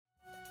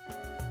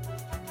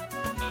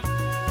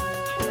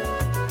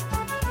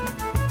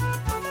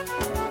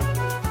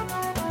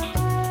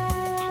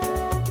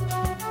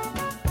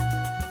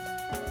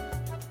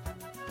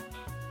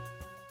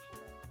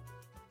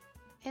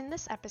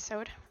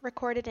episode,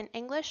 recorded in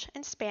English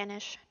and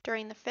Spanish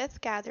during the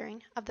fifth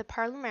gathering of the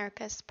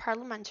Parlaméricas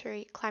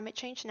Parliamentary Climate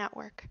Change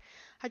Network,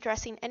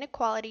 addressing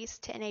inequalities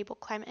to enable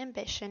climate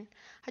ambition,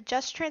 a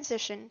just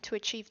transition to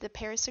achieve the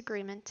Paris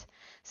Agreement,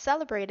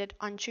 celebrated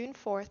on June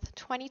 4th,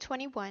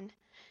 2021,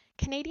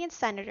 Canadian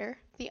Senator,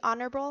 the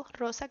Honourable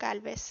Rosa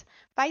Galvez,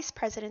 Vice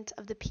President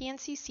of the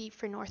PNCC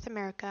for North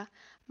America,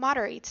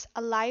 moderates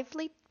a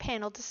lively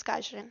panel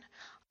discussion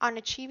on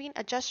achieving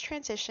a just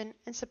transition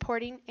and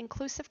supporting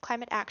inclusive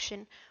climate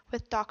action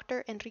with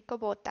Dr. Enrico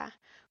Botta,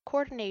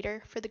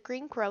 Coordinator for the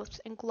Green Growth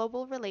and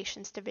Global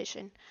Relations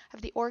Division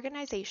of the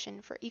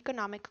Organization for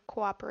Economic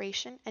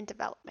Cooperation and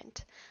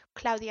Development,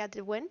 Claudia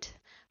de Wint,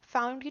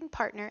 Founding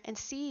Partner and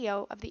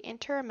CEO of the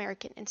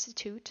Inter-American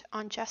Institute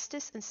on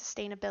Justice and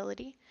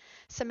Sustainability,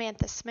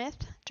 Samantha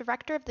Smith,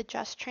 Director of the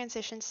Just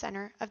Transition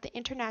Center of the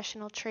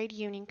International Trade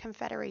Union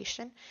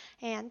Confederation,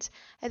 and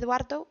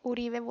Eduardo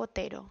Uribe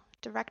Botero,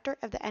 Director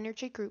of the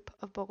Energy Group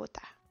of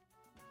Bogotá.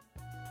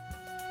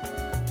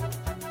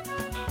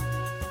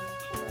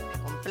 Me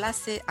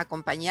complace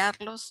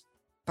acompañarlos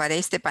para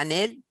este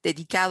panel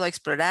dedicado a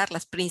explorar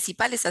los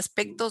principales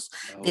aspectos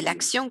de la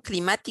acción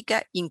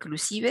climática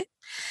inclusiva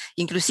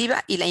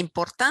y la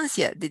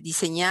importancia de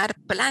diseñar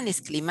planes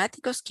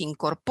climáticos que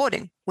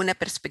incorporen una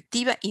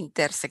perspectiva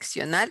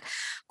interseccional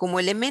como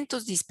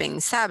elementos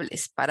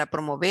dispensables para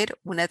promover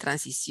una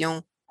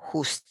transición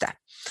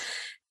justa.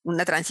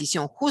 Una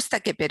transición justa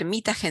que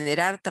permita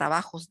generar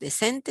trabajos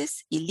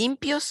decentes y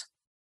limpios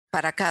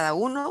para cada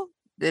uno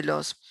de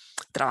los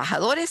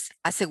trabajadores,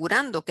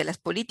 asegurando que las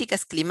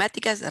políticas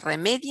climáticas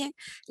remedien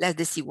las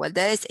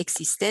desigualdades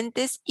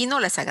existentes y no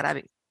las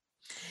agraven.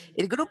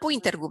 El Grupo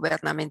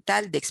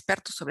Intergubernamental de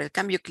Expertos sobre el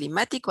Cambio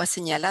Climático ha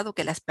señalado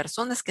que las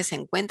personas que se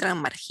encuentran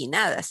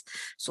marginadas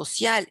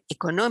social,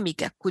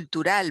 económica,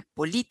 cultural,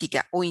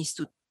 política o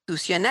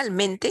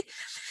institucionalmente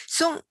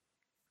son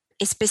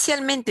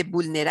especialmente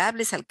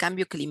vulnerables al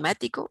cambio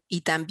climático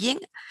y también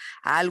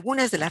a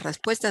algunas de las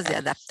respuestas de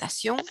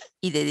adaptación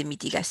y de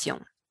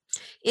mitigación.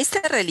 Esta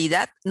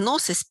realidad no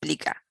se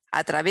explica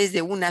a través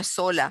de una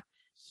sola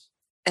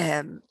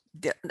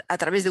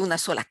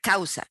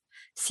causa,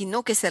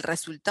 sino que es el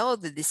resultado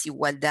de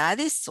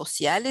desigualdades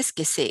sociales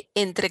que se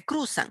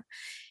entrecruzan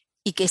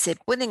y que se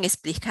pueden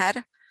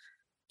explicar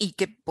y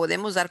que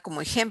podemos dar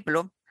como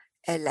ejemplo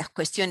las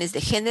cuestiones de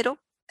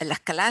género, la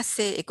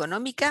clase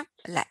económica,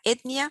 la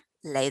etnia,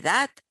 la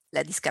edad,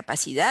 la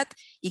discapacidad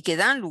y que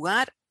dan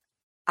lugar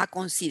a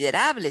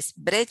considerables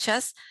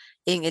brechas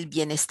en el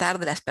bienestar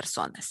de las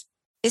personas.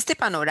 Este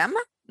panorama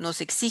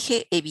nos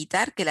exige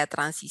evitar que la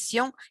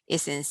transición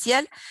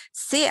esencial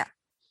sea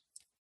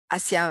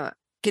hacia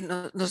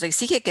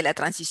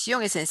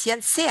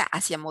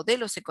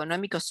modelos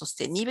económicos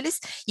sostenibles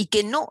y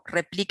que no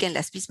repliquen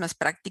las mismas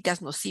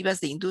prácticas nocivas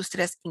de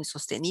industrias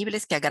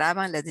insostenibles que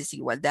agravan las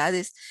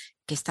desigualdades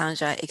que están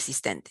ya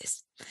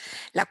existentes.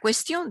 La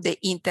cuestión de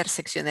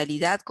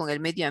interseccionalidad con el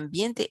medio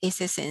ambiente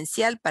es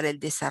esencial para el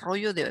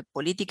desarrollo de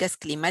políticas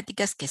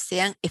climáticas que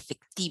sean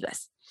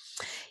efectivas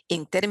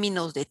en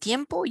términos de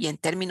tiempo y en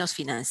términos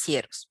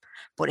financieros.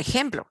 Por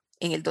ejemplo,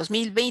 en el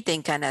 2020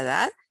 en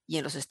Canadá y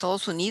en los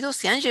Estados Unidos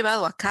se han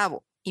llevado a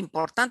cabo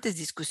importantes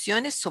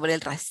discusiones sobre el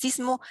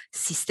racismo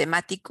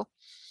sistemático.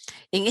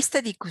 En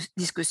esta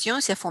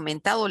discusión se ha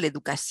fomentado la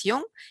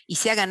educación y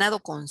se ha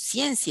ganado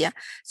conciencia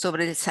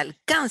sobre los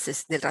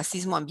alcances del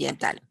racismo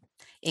ambiental.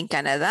 En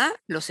Canadá,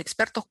 los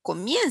expertos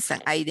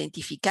comienzan a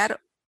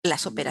identificar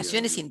las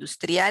operaciones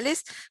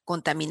industriales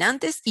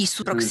contaminantes y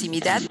su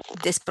proximidad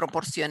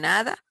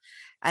desproporcionada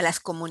a las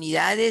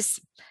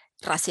comunidades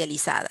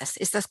racializadas.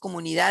 Estas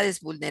comunidades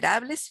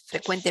vulnerables,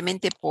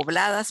 frecuentemente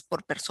pobladas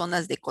por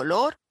personas de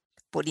color,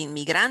 por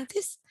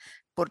inmigrantes,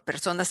 por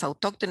personas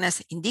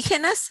autóctonas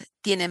indígenas,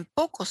 tienen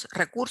pocos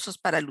recursos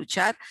para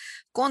luchar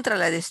contra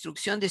la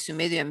destrucción de su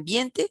medio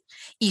ambiente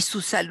y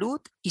su salud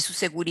y su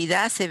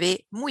seguridad se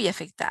ve muy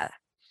afectada.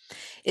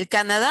 El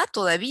Canadá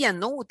todavía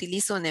no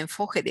utiliza un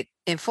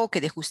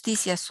enfoque de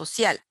justicia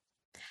social,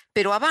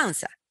 pero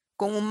avanza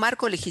con un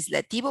marco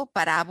legislativo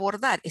para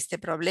abordar este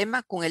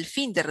problema con el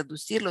fin de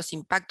reducir los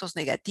impactos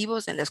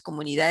negativos en las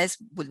comunidades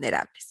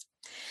vulnerables.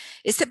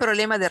 Este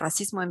problema de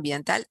racismo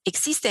ambiental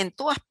existe en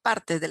todas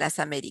partes de las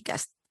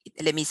Américas,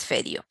 del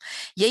hemisferio,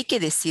 y hay que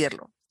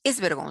decirlo, es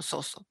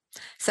vergonzoso.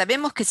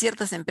 Sabemos que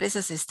ciertas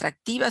empresas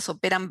extractivas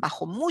operan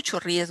bajo mucho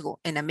riesgo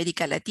en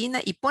América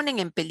Latina y ponen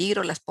en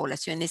peligro las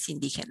poblaciones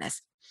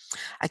indígenas.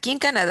 Aquí en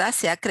Canadá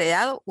se ha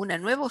creado una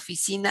nueva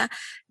oficina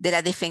de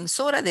la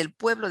Defensora del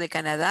Pueblo de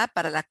Canadá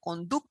para la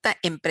conducta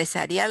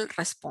empresarial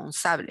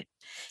responsable,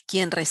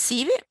 quien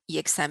recibe y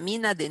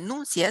examina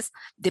denuncias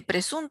de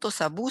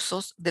presuntos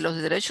abusos de los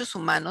derechos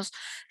humanos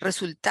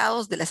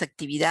resultados de las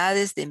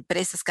actividades de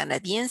empresas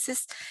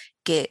canadienses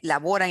que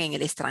laboran en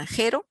el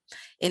extranjero,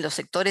 en los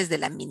sectores de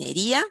la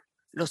minería,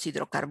 los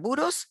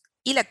hidrocarburos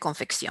y la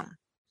confección.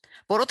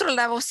 Por otro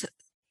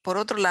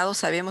lado,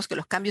 sabemos que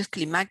los cambios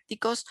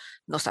climáticos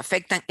nos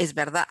afectan, es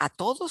verdad, a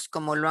todos,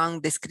 como lo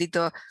han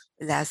descrito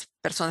las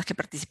personas que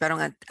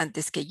participaron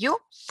antes que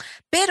yo,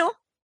 pero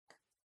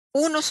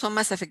Unos son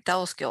más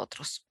afectados que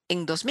otros.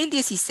 En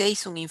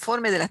 2016, un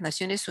informe de las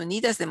Naciones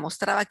Unidas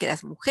demostraba que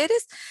las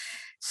mujeres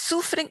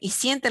sufren y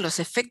sienten los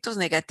efectos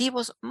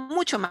negativos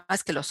mucho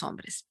más que los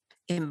hombres.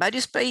 En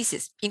varios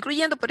países,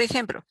 incluyendo, por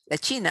ejemplo, la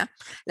China,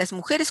 las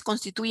mujeres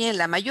constituyen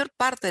la mayor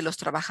parte de los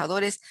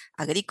trabajadores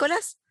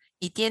agrícolas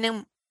y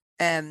tienen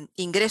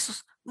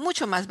ingresos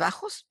mucho más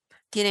bajos,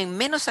 tienen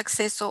menos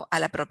acceso a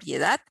la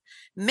propiedad,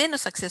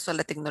 menos acceso a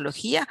la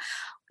tecnología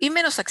y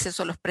menos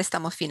acceso a los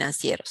préstamos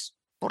financieros.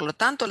 Por lo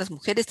tanto, las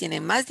mujeres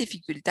tienen más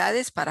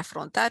dificultades para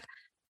afrontar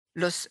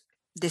los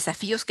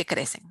desafíos que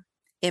crecen.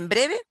 En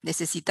breve,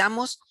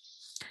 necesitamos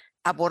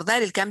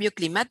abordar el cambio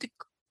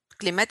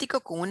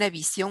climático con una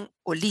visión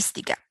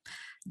holística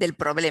del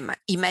problema.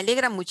 Y me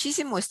alegra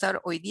muchísimo estar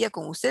hoy día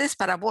con ustedes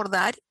para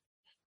abordar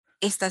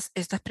estas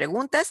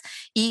preguntas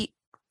y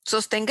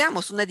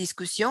sostengamos una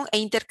discusión e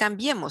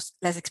intercambiemos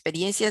las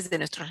experiencias de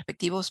nuestros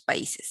respectivos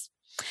países.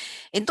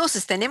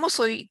 Entonces,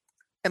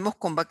 hemos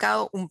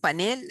convocado un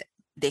panel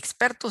de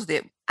expertos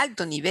de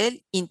alto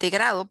nivel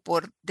integrado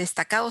por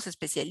destacados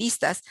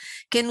especialistas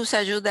que nos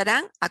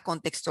ayudarán a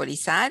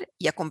contextualizar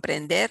y a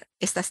comprender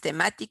estas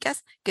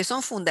temáticas que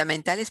son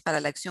fundamentales para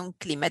la acción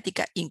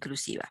climática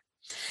inclusiva.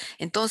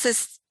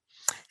 Entonces,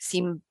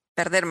 sin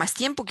perder más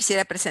tiempo,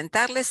 quisiera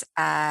presentarles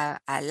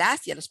a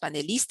las y a los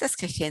panelistas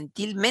que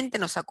gentilmente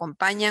nos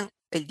acompañan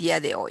el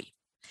día de hoy.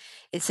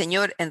 El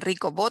señor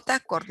Enrico Botta,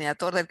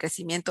 coordinador del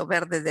crecimiento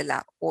verde de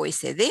la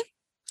OECD.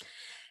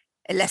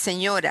 La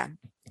señora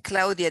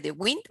Claudia de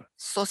Wind,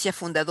 socia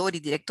fundadora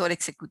y directora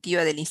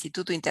ejecutiva del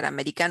Instituto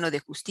Interamericano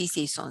de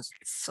Justicia y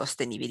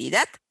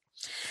Sostenibilidad.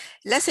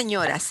 La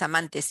señora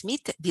Samantha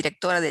Smith,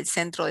 directora del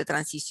Centro de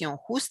Transición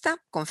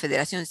Justa,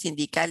 Confederación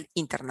Sindical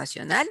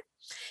Internacional.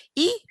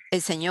 Y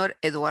el señor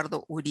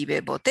Eduardo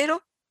Uribe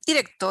Botero,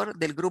 director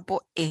del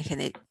Grupo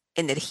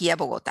Energía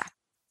Bogotá.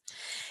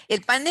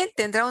 El panel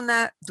tendrá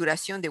una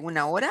duración de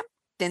 1 hora.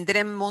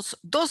 Tendremos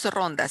 2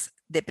 rondas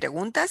de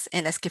preguntas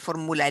en las que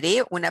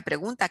formularé una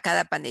pregunta a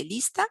cada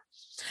panelista,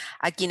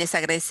 a quienes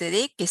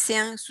agradeceré que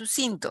sean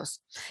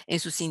sucintos en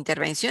sus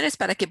intervenciones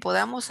para que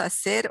podamos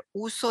hacer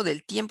uso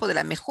del tiempo de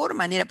la mejor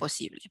manera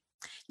posible.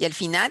 Y al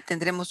final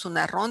tendremos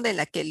una ronda en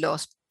la que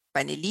los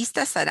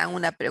panelistas harán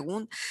una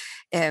pregunta,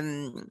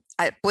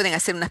 pueden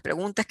hacer unas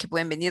preguntas que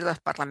pueden venir de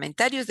los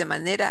parlamentarios de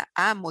manera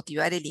a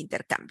motivar el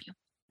intercambio.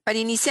 Para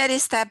iniciar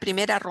esta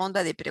primera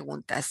ronda de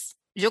preguntas,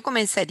 yo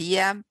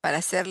comenzaría para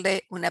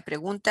hacerle una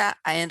pregunta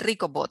a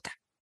Enrico Botta.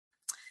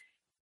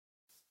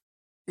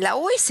 La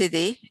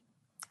OECD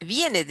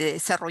viene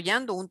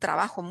desarrollando un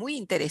trabajo muy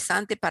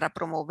interesante para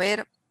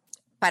promover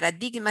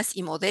paradigmas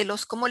y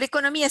modelos como la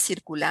economía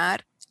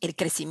circular, el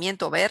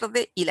crecimiento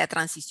verde y la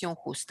transición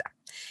justa.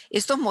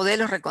 Estos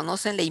modelos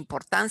reconocen la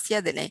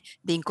importancia de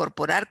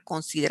incorporar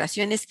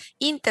consideraciones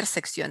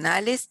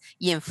interseccionales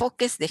y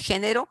enfoques de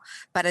género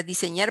para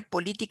diseñar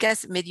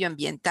políticas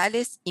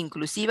medioambientales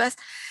inclusivas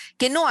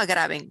que no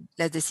agraven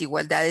las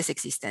desigualdades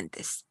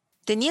existentes.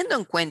 Teniendo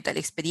en cuenta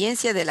la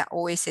experiencia de la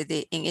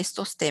OECD en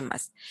estos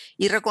temas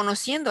y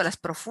reconociendo las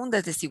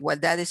profundas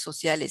desigualdades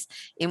sociales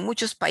en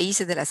muchos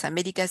países de las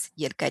Américas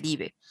y el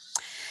Caribe,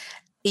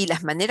 y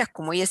las maneras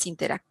como ellas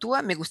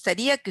interactúan, me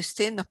gustaría que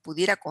usted nos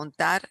pudiera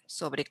contar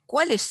sobre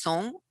cuáles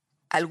son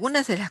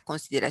algunas de las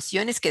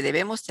consideraciones que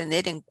debemos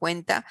tener en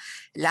cuenta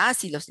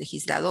las y los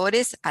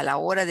legisladores a la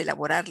hora de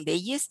elaborar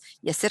leyes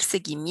y hacer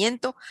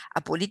seguimiento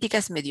a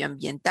políticas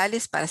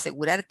medioambientales para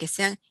asegurar que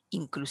sean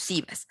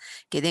inclusivas,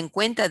 que den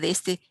cuenta de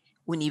este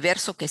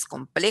universo que es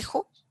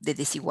complejo, de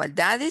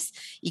desigualdades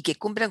y que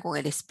cumplan con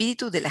el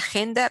espíritu de la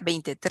Agenda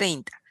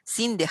 2030,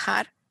 sin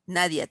dejar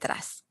nadie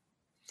atrás.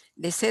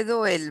 Le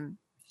cedo el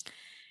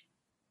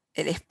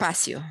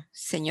espacio,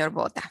 señor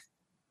Botta.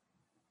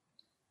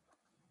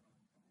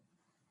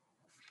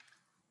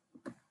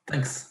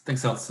 Thanks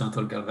a lot,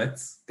 Senator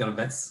Galvez.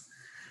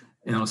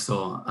 And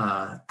also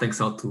thanks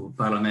a lot to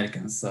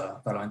Parliamericans,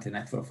 Parliamentary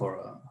Network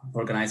for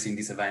organizing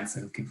these events,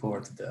 and looking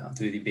forward to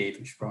the debate,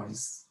 which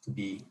promises to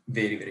be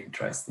very, very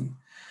interesting.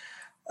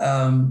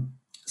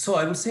 So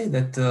I would say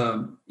that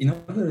in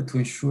order to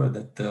ensure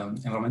that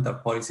environmental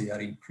policies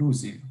are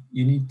inclusive,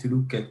 you need to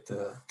look at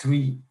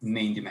 3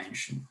 main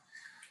dimensions.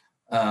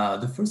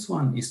 The first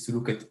one is to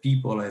look at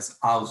people as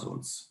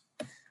households.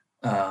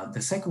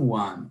 The second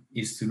one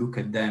is to look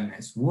at them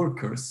as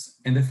workers.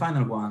 And the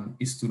final one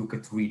is to look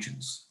at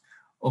regions.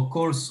 Of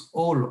course,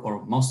 all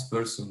or most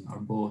persons are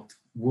both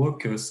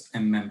workers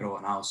and members of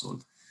an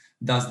household.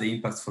 Thus, the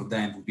impacts for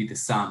them would be the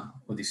sum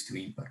of these 2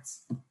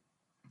 impacts.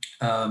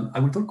 I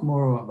will talk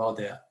more about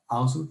the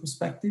household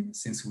perspective,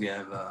 since we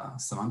have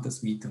Samantha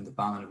Smith on the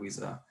panel, who is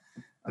a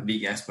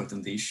big expert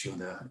on the issue of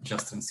the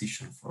just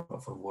transition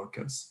for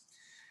workers.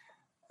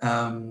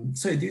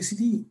 So at the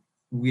OECD,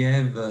 we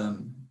have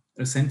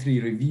recently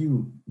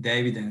reviewed the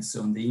evidence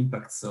on the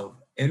impacts of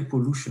air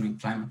pollution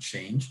and climate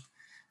change,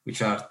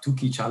 which are 2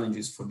 key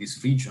challenges for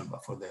this region,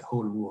 but for the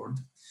whole world.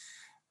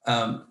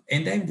 And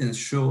the evidence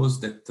shows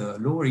that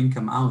lower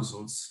income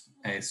households,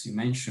 as you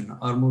mentioned,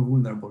 are more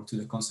vulnerable to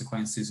the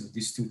consequences of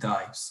these 2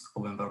 types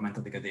of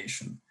environmental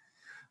degradation.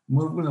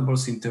 more vulnerable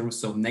in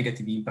terms of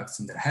negative impacts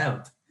on their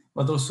health,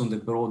 but also on the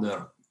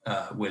broader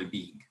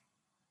well-being.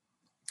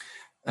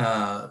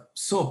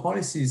 So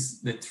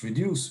policies that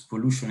reduce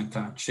pollution and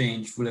climate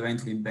change will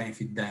eventually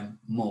benefit them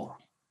more.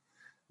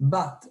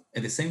 But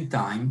at the same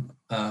time,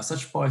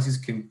 such policies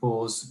can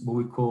pose what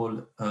we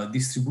call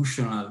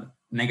distributional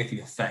negative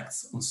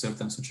effects on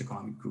certain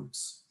socioeconomic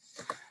groups.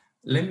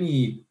 Let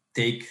me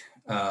take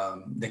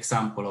the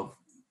example of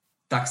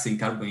taxing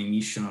carbon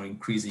emission or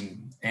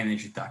increasing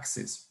energy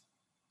taxes.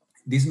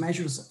 These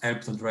measures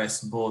help to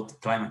address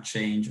both climate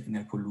change and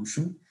air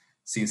pollution,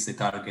 since they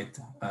target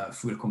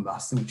fuel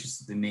combustion, which is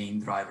the main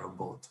driver of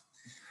both.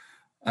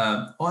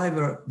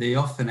 However, they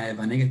often have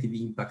a negative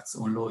impacts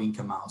on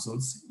low-income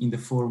households in the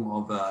form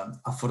of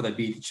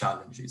affordability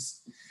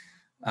challenges.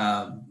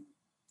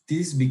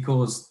 This is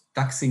because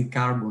taxing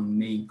carbon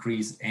may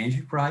increase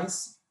energy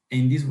price,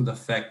 and this would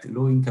affect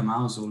low-income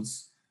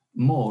households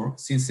more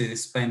since they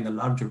spend a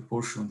larger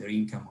portion of their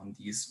income on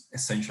these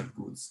essential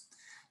goods.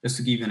 Just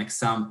to give you an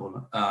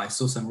example, I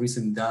saw some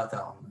recent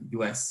data on the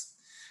US,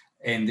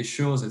 and it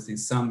shows that in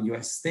some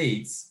US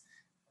states,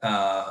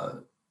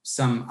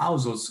 some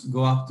households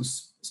go up to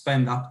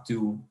spend up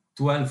to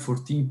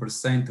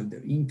 12-14% of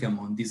their income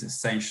on these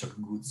essential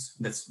goods.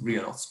 That's really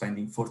a lot,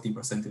 spending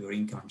 14% of your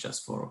income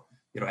just for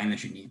your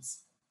energy needs.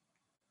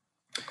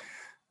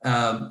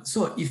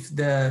 So if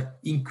the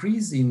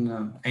increase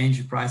in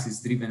energy prices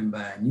is driven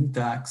by a new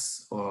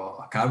tax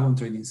or carbon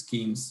trading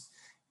schemes,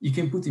 you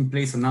can put in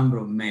place a number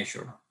of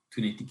measures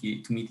to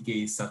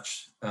mitigate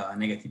such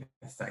negative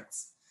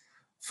effects.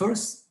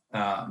 First,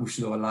 we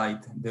should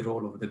highlight the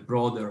role of the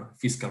broader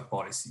fiscal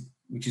policy,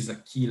 which is a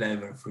key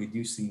lever for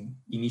reducing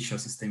initial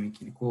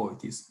systemic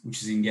inequalities,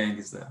 which is in the end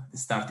is the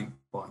starting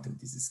point of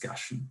this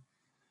discussion.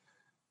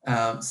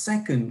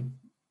 Second,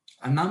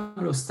 a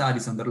number of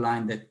studies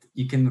underline that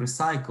you can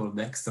recycle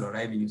the extra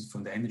revenues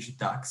from the energy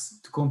tax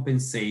to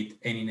compensate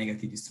any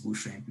negative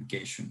distribution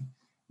implication.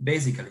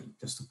 Basically,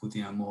 just to put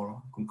in a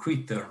more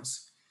concrete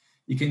terms,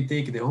 you can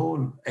take the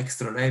whole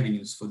extra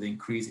revenues for the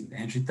increase in the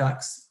energy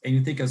tax, and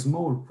you take a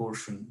small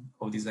portion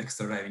of these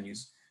extra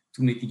revenues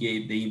to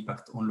mitigate the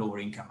impact on lower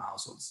income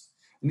households.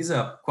 And this is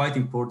a quite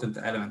important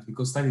element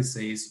because study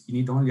says you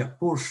need only a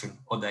portion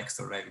of the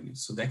extra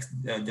revenues. So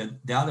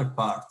the other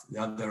part,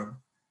 the other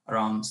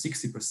around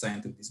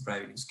 60% of these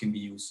revenues can be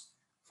used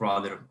for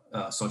other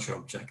social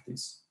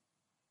objectives.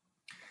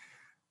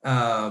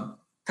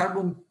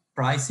 Carbon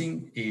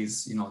pricing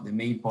is, the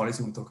main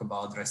policy when we talk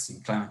about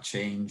addressing climate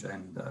change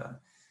and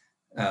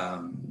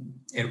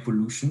air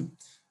pollution.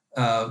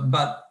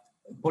 But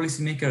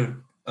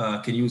policymakers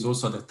can use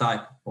also other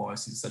type of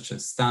policies such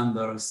as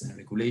standards and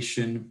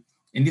regulation.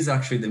 And these are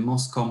actually the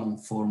most common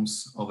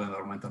forms of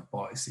environmental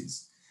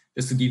policies.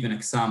 Just to give you an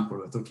example,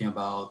 we're talking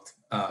about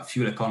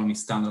fuel economy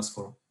standards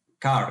for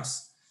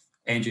cars,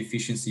 energy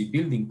efficiency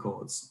building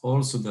codes,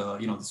 also the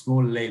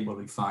small label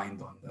we find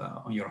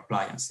on your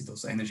appliances,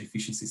 those energy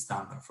efficiency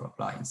standard for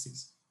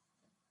appliances.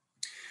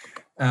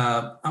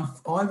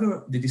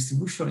 However, the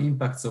distributional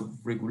impacts of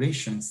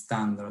regulation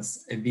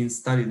standards have been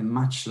studied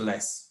much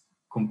less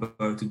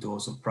compared to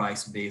those of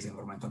price-based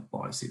environmental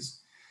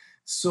policies.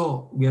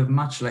 So we have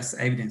much less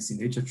evidence in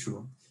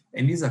literature,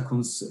 and this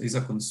is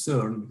a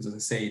concern because, as I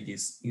say,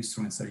 these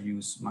instruments are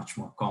used much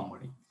more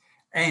commonly.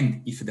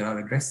 And if there are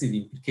regressive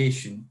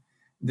implications,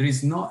 there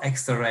is no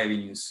extra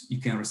revenues you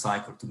can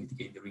recycle to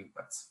mitigate their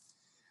impacts.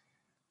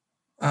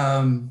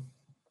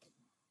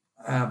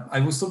 I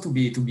was told to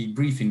be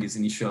brief in this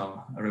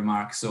initial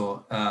remark,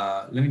 so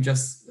let me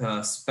just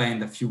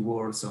spend a few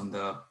words on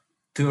the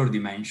third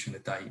dimension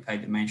that I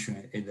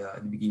mentioned at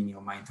the beginning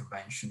of my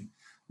intervention,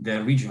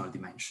 the regional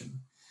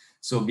dimension.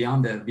 So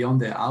beyond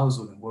the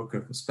household and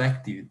worker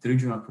perspective, the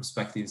regional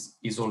perspective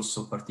is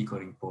also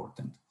particularly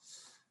important.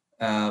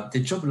 The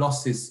job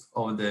losses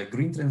of the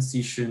green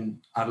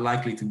transition are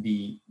likely to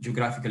be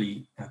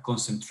geographically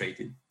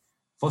concentrated.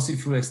 Fossil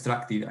fuel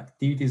extractive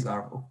activities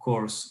are, of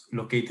course,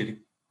 located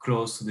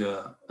close to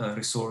the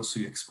resource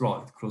you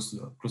exploit, close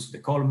to the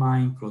coal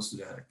mine, close to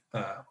the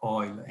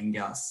oil and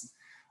gas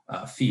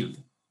field.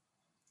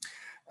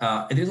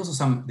 There is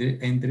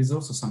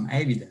also some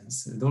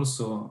evidence that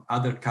also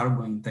other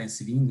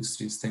carbon-intensive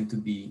industries tend to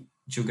be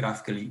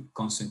geographically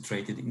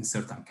concentrated in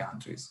certain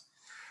countries.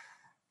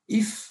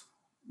 If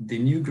the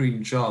new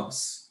green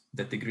jobs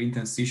that the green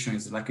transition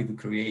is likely to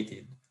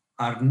create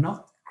are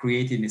not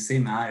created in the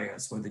same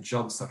areas where the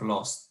jobs are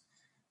lost,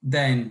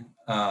 then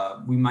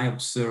we might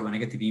observe a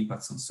negative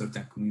impact on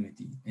certain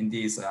community, and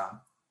this is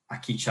a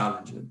key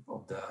challenge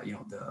of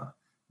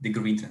the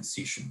green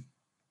transition.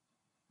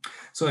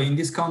 So in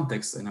this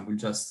context, and I will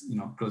just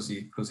close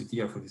it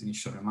here for these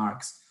initial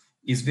remarks,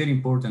 it's very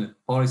important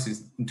that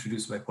policies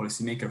introduced by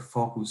policymakers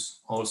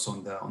focus also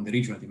on the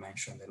regional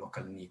dimension, the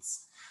local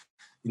needs.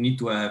 You need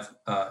to have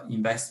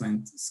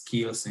investment,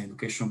 skills, and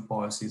education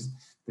policies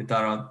that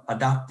are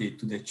adapted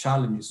to the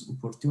challenges,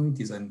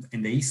 opportunities, and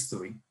the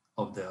history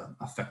of the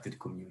affected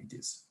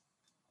communities.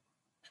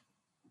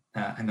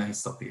 And I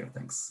stop here.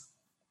 Thanks.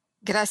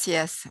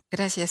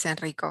 Gracias,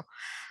 Enrico.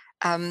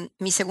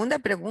 Mi segunda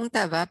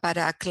pregunta va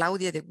para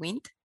Claudia de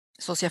Wind,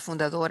 socia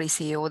fundadora y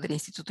CEO del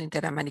Instituto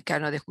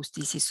Interamericano de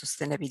Justicia y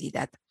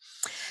Sostenibilidad.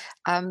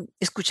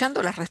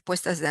 Escuchando las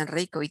respuestas de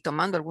Enrico y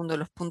tomando algunos de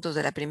los puntos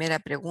de la primera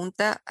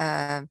pregunta,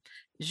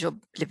 yo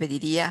le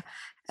pediría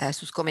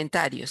sus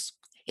comentarios.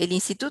 El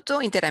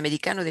Instituto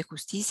Interamericano de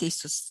Justicia y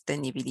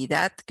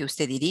Sostenibilidad que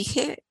usted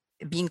dirige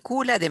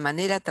vincula de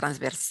manera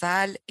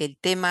transversal el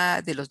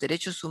tema de los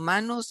derechos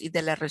humanos y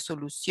de la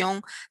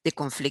resolución de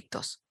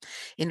conflictos.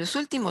 En los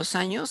últimos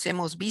años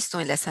hemos visto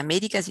en las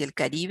Américas y el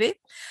Caribe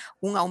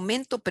un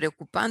aumento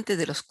preocupante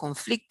de los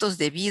conflictos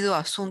debido a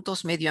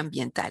asuntos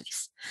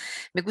medioambientales.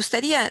 Me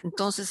gustaría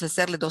entonces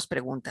hacerle dos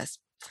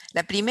preguntas.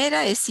 La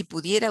primera es si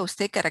pudiera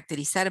usted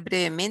caracterizar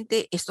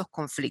brevemente estos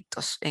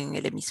conflictos en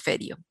el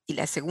hemisferio. Y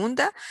la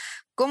segunda,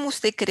 ¿cómo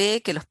usted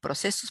cree que los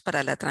procesos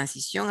para la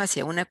transición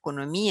hacia una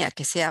economía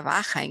que sea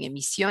baja en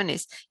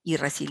emisiones y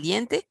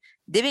resiliente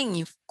deben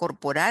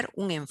incorporar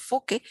un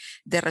enfoque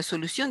de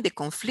resolución de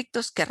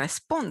conflictos que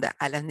responda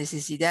a las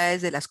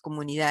necesidades de las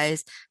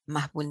comunidades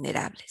más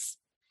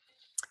vulnerables?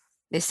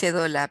 Le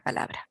cedo la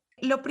palabra.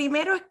 Lo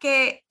primero es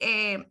que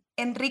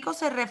Enrico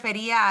se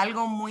refería a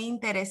algo muy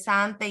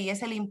interesante y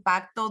es el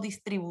impacto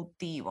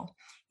distributivo.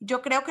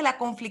 Yo creo que la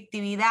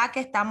conflictividad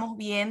que estamos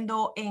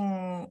viendo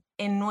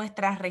en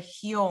nuestra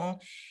región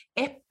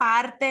es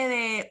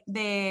parte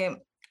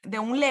de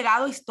un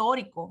legado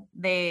histórico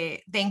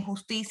de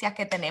injusticias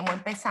que tenemos,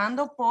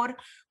 empezando por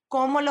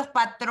cómo los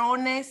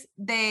patrones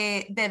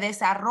de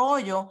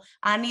desarrollo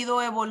han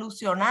ido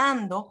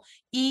evolucionando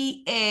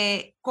y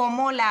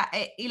cómo la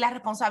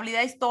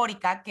responsabilidad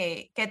histórica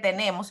que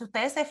tenemos. Si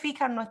ustedes se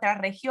fijan, nuestra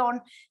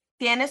región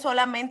tiene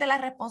solamente la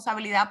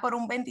responsabilidad por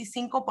un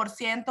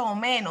 25% o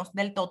menos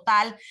del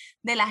total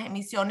de las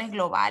emisiones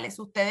globales.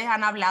 Ustedes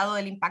han hablado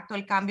del impacto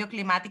del cambio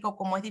climático,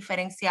 cómo es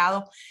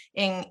diferenciado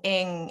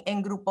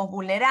en grupos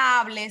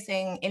vulnerables,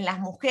 en las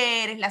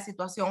mujeres, la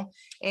situación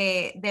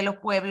de los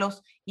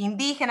pueblos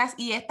indígenas,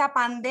 y esta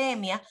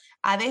pandemia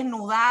ha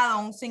desnudado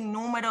un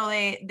sinnúmero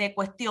de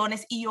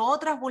cuestiones y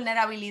otras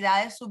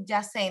vulnerabilidades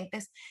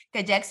subyacentes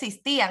que ya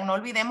existían. No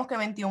olvidemos que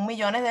 21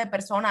 millones de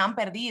personas han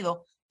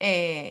perdido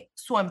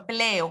su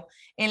empleo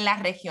en la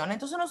región.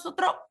 Entonces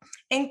nosotros,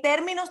 en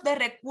términos de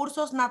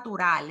recursos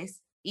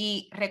naturales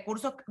y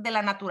recursos de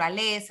la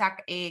naturaleza,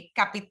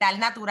 capital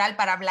natural,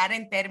 para hablar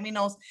en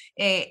términos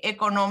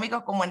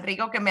económicos, como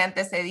Enrico que me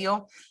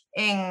antecedió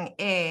en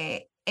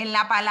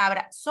la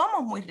palabra,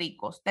 somos muy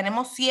ricos.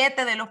 Tenemos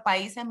 7 de los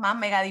países más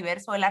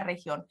megadiversos de la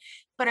región,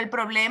 pero el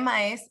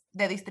problema es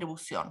de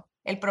distribución.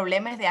 El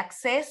problema es de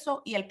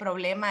acceso y el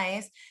problema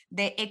es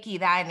de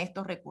equidad en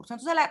estos recursos.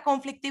 Entonces, la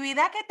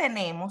conflictividad que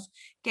tenemos,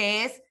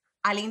 que es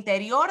al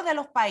interior de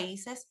los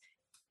países,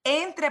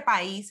 entre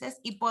países,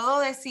 y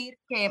puedo decir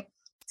que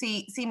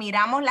si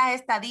miramos las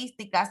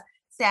estadísticas,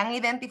 se han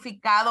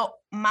identificado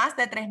más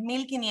de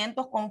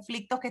 3.500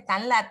 conflictos que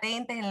están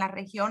latentes en la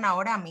región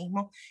ahora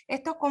mismo.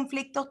 Estos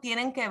conflictos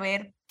tienen que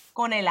ver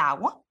con el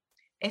agua,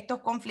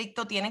 estos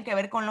conflictos tienen que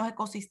ver con los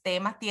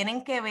ecosistemas,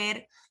 tienen que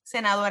ver,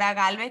 senadora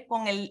Gálvez,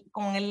 con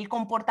el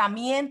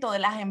comportamiento de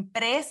las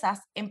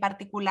empresas, en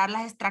particular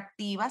las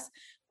extractivas,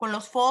 con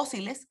los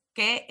fósiles,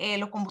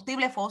 los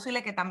combustibles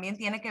fósiles, que también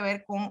tiene que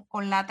ver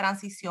con la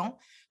transición,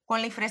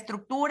 con la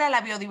infraestructura,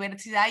 la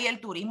biodiversidad y el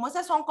turismo.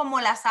 Esas son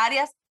como las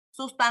áreas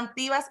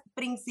sustantivas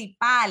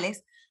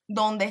principales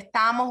donde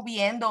estamos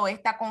viendo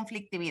esta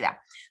conflictividad.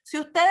 Si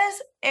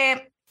ustedes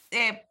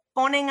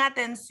ponen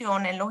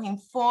atención en los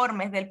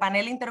informes del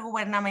panel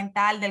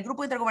intergubernamental, del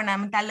Grupo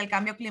Intergubernamental del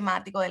Cambio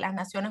Climático de las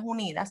Naciones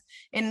Unidas,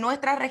 en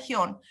nuestra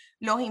región,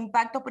 los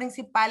impactos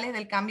principales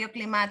del cambio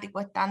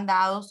climático están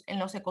dados en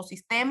los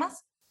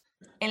ecosistemas,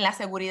 en la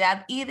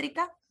seguridad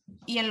hídrica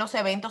y en los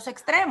eventos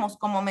extremos,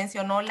 como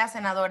mencionó la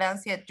senadora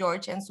Ansiet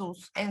George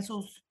en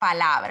sus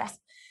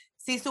palabras.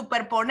 Si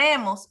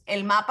superponemos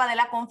el mapa de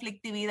la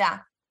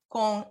conflictividad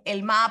con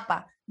el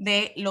mapa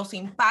de los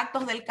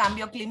impactos del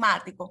cambio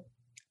climático,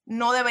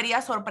 no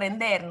debería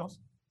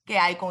sorprendernos que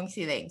hay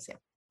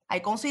coincidencia.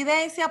 Hay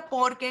coincidencia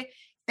porque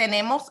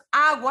tenemos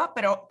agua,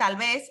 pero tal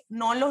vez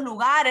no en los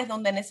lugares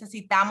donde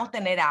necesitamos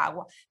tener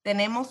agua.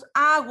 Tenemos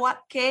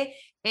agua que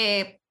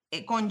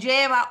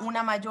conlleva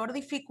una mayor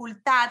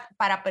dificultad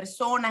para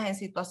personas en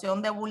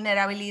situación de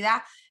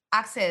vulnerabilidad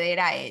acceder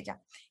a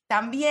ella.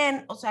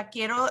 También, o sea,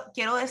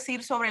 quiero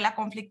decir sobre la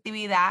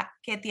conflictividad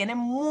que tiene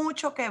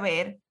mucho que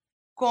ver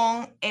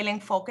con el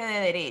enfoque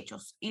de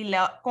derechos y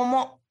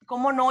cómo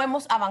no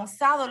hemos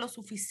avanzado lo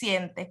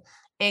suficiente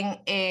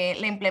en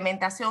la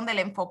implementación del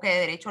enfoque de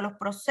derechos, los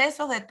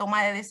procesos de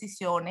toma de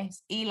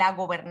decisiones y la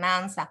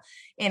gobernanza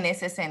en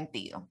ese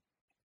sentido.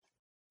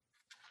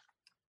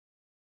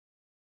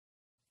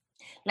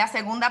 La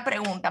segunda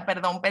pregunta,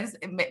 perdón,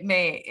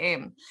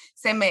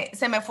 se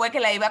me fue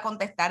que la iba a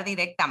contestar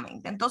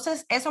directamente.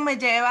 Entonces, eso me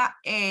lleva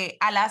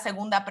a la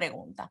segunda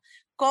pregunta.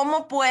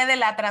 ¿Cómo puede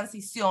la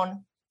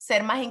transición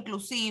ser más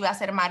inclusiva,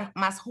 ser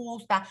más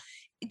justa?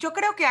 Yo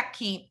creo que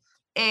aquí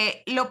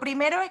lo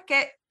primero es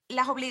que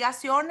las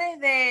obligaciones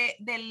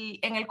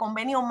en el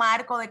convenio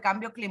marco de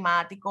cambio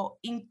climático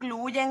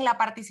incluyen la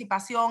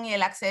participación y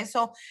el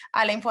acceso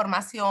a la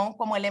información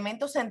como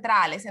elementos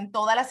centrales en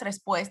todas las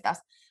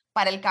respuestas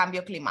para el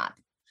cambio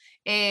climático.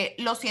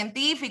 Los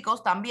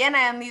científicos también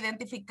han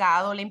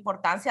identificado la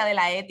importancia de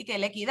la ética y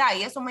la equidad,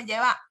 y eso me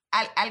lleva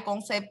al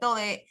concepto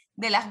de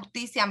la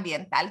justicia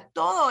ambiental.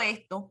 Todo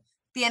esto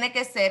tiene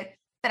que ser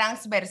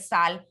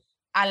transversal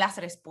a las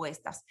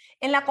respuestas.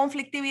 En la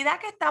conflictividad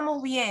que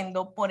estamos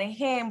viendo, por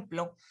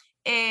ejemplo,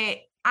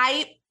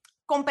 hay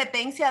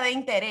competencia de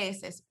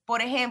intereses.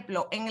 Por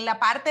ejemplo, en la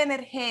parte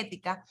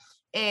energética,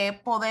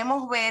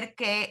 podemos ver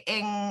que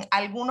en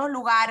algunos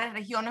lugares,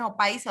 regiones o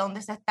países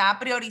donde se está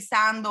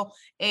priorizando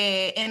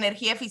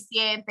energía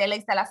eficiente, la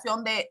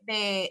instalación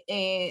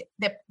de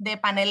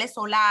paneles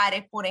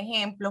solares, por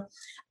ejemplo,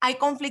 hay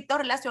conflictos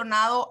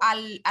relacionados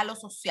a lo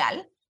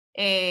social,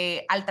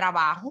 al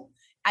trabajo.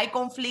 Hay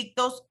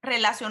conflictos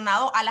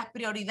relacionados a las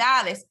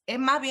prioridades. ¿Es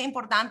más bien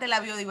importante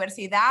la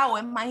biodiversidad o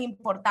es más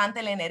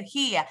importante la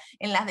energía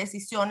en las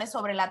decisiones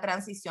sobre la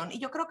transición? Y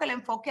yo creo que el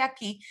enfoque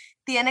aquí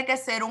tiene que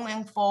ser un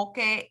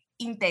enfoque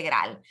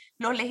integral.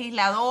 Los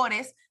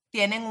legisladores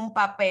tienen un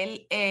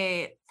papel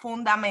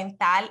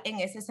fundamental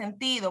en ese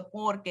sentido,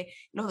 porque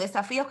los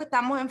desafíos que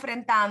estamos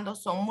enfrentando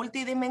son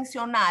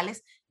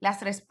multidimensionales,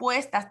 las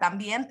respuestas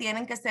también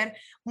tienen que ser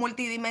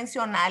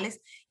multidimensionales,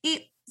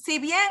 y si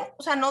bien,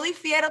 o sea, no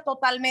difiero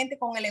totalmente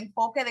con el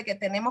enfoque de que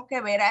tenemos que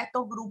ver a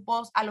estos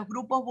grupos, a los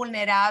grupos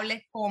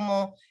vulnerables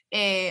como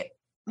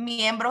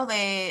miembros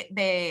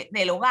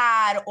del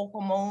hogar o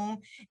como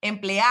un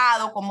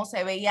empleado, como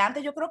se veía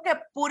antes. Yo creo que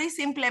pura y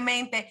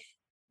simplemente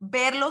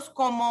verlos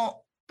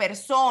como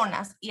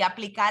personas y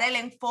aplicar el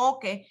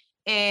enfoque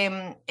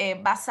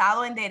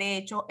basado en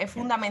derecho es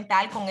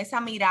fundamental, con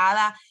esa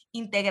mirada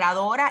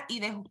integradora y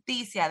de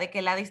justicia, de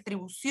que la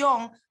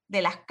distribución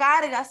de las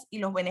cargas y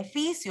los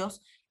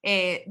beneficios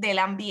del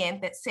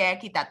ambiente sea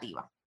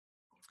equitativa.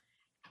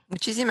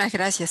 Muchísimas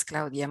gracias,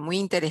 Claudia.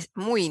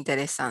 Muy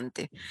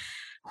interesante.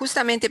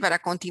 Justamente para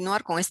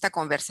continuar con esta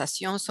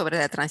conversación sobre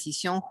la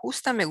transición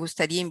justa, me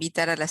gustaría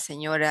invitar a la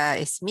señora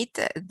Smith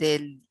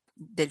del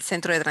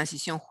Centro de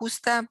Transición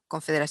Justa,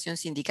 Confederación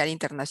Sindical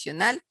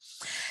Internacional.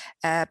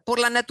 Por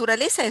la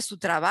naturaleza de su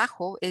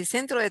trabajo, el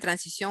Centro de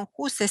Transición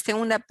Justa está en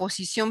una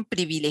posición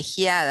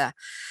privilegiada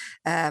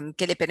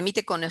que le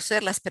permite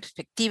conocer las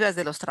perspectivas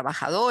de los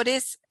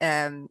trabajadores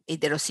y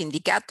de los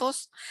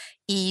sindicatos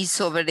y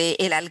sobre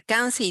el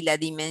alcance y la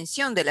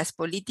dimensión de las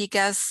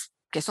políticas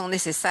que son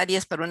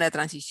necesarias para una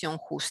transición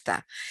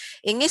justa.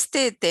 En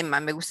este tema,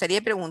 me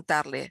gustaría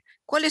preguntarle,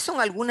 ¿cuáles son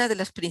algunas de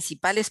las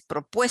principales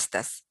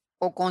propuestas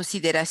o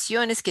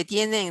consideraciones que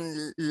tienen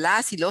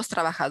las y los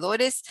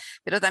trabajadores,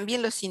 pero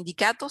también los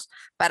sindicatos,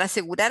 para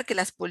asegurar que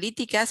las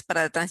políticas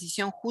para la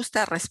transición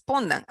justa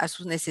respondan a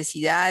sus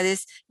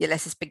necesidades y a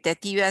las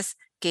expectativas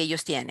que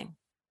ellos tienen?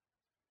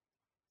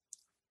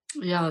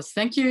 Yes,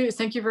 thank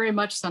you very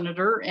much,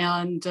 Senator,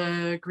 and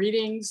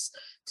greetings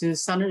to the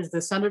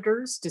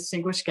senators,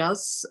 distinguished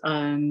guests,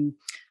 and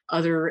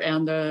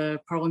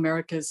the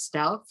Parlamerica's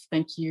staff.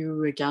 Thank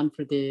you again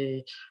for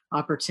the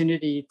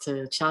opportunity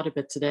to chat a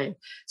bit today.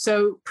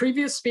 So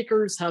previous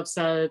speakers have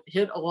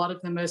hit a lot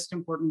of the most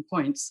important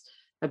points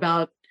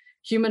about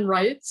human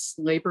rights.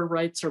 Labor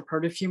rights are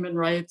part of human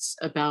rights,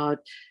 about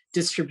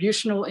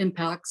distributional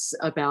impacts,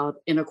 about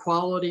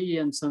inequality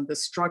and some of the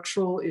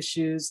structural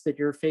issues that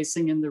you're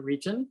facing in the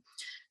region.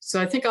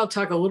 So I think I'll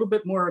talk a little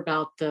bit more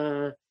about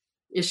the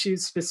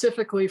issues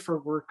specifically for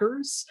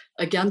workers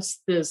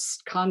against this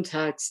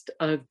context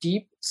of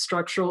deep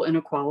structural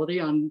inequality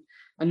on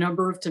a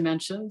number of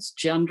dimensions: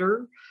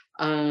 gender,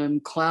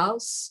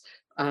 class,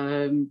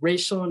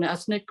 racial and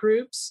ethnic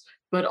groups,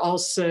 but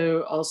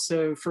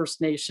also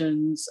First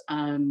Nations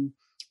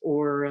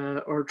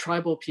or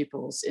tribal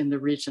peoples in the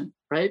region,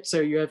 right? So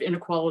you have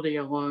inequality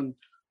along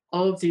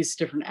all of these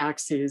different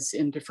axes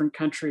in different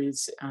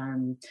countries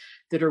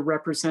that are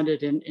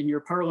represented in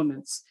your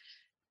parliaments.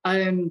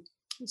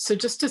 So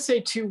just to say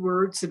two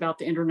words about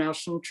the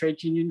International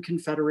Trade Union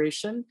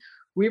Confederation,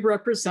 we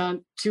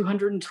represent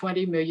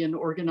 220 million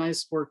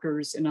organized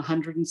workers in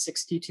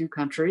 162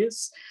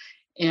 countries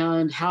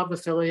and have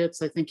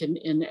affiliates, I think,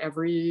 in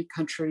every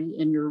country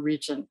in your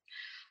region.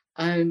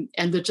 And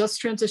the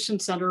Just Transition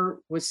Center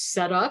was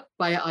set up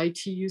by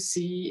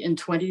ITUC in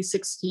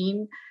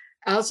 2016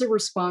 as a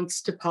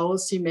response to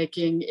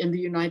policymaking in the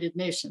United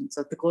Nations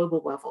at the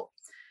global level.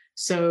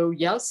 So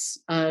yes,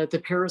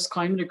 the Paris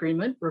Climate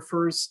Agreement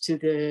refers to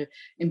the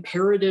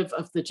imperative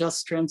of the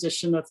just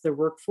transition of the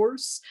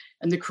workforce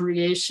and the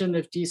creation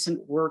of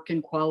decent work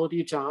and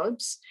quality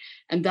jobs.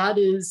 And that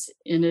is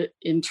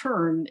in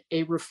turn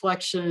a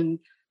reflection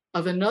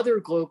of another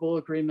global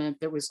agreement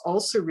that was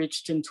also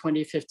reached in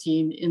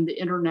 2015 in the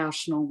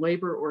International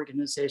Labor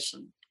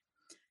Organization.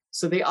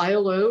 So the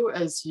ILO,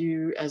 as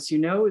you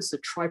know, is a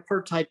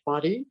tripartite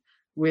body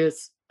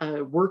with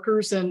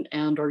workers and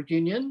our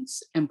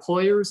unions,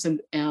 employers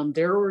and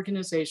their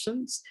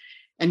organizations,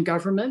 and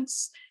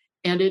governments.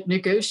 And it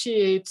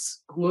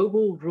negotiates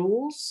global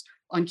rules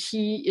on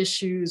key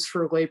issues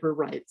for labor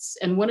rights.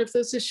 And one of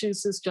those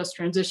issues is just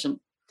transition.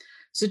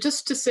 So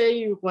just to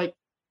say, like,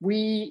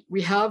 we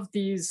have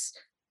these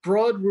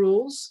broad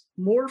rules,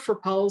 more for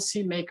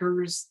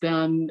policymakers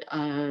than,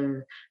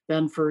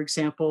 for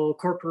example,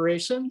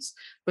 corporations,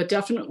 but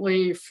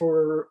definitely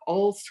for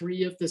all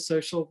three of the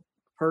social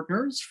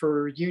partners,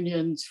 for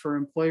unions, for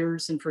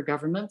employers, and for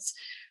governments.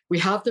 We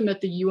have them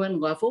at the UN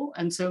level.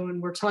 And so when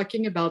we're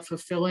talking about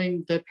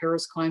fulfilling the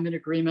Paris Climate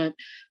Agreement,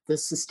 the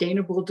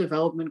Sustainable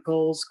Development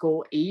Goals,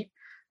 Goal 8,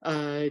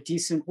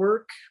 decent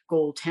work,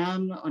 Goal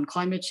 10 on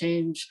climate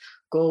change,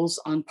 goals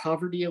on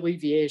poverty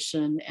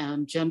alleviation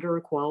and gender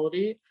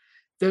equality,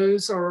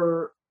 those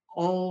are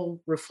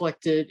all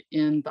reflected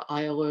in the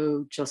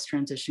ILO Just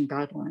Transition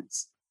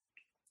Guidelines.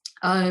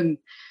 And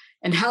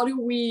how do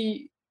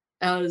we,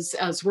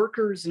 as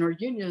workers in our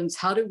unions,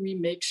 how do we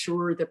make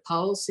sure that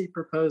policy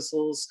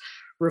proposals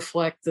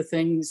reflect the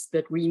things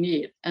that we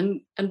need?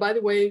 And by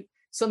the way,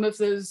 some of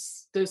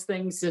those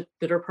things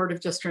that are part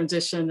of Just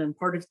Transition and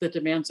part of the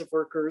demands of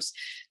workers,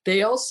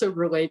 they also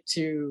relate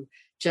to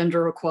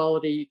gender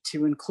equality,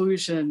 to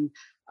inclusion,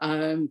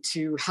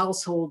 to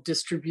household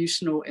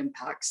distributional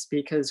impacts,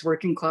 because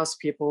working class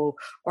people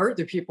are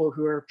the people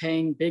who are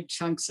paying big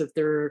chunks of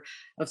their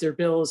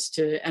bills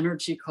to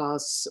energy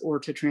costs or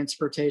to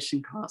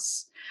transportation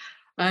costs.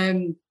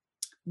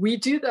 We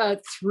do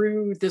that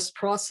through this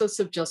process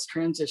of just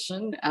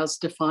transition as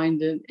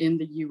defined in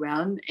the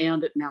UN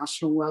and at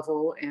national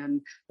level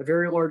in a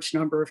very large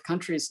number of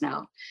countries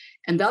now.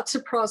 And that's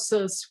a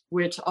process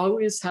which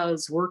always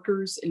has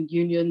workers and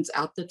unions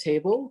at the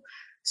table.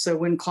 So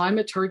when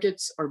climate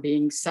targets are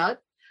being set,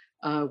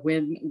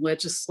 when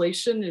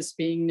legislation is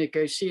being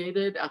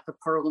negotiated at the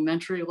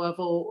parliamentary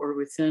level or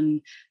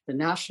within the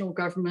national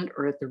government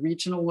or at the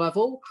regional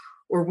level,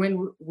 or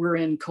when we're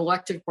in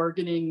collective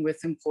bargaining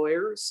with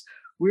employers,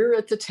 we're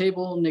at the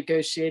table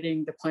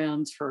negotiating the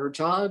plans for our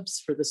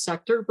jobs, for the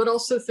sector, but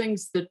also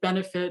things that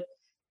benefit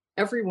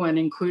everyone,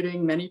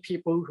 including many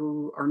people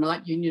who are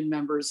not union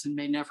members and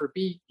may never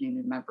be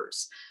union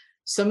members.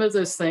 Some of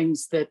those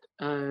things that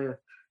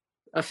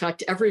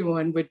affect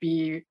everyone would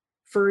be,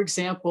 for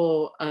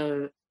example,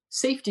 a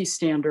safety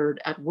standard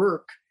at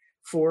work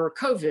for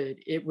COVID.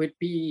 It would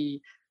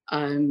be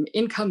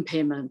income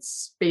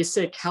payments,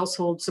 basic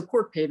household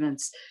support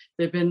payments.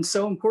 They've been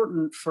so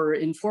important for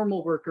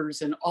informal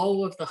workers and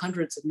all of the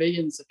hundreds of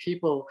millions of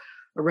people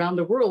around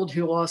the world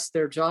who lost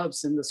their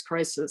jobs in this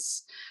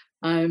crisis.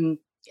 And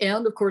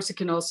of course, it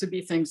can also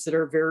be things that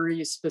are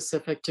very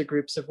specific to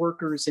groups of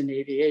workers in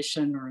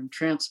aviation or in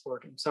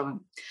transport and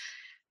so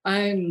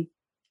on.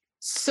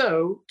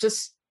 So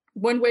just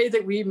one way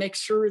that we make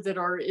sure that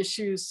our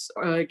issues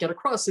get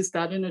across is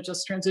that in a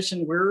just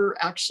transition, we're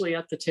actually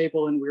at the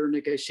table and we're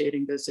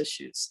negotiating those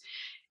issues.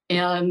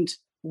 And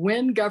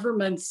when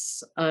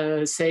governments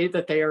say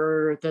that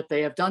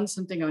they have done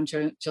something on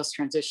just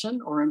transition,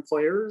 or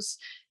employers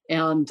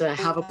and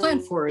have a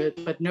plan for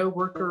it, but no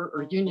worker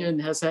or union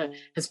has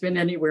been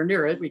anywhere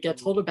near it, we get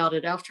told about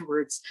it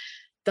afterwards.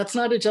 That's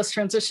not a just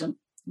transition.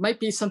 It might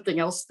be something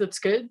else that's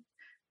good.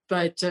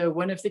 But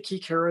one of the key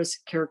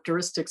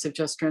characteristics of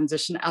just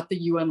transition at the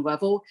UN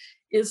level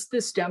is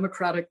this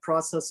democratic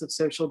process of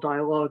social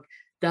dialogue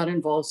that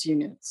involves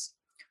unions.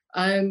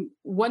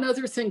 One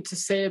other thing to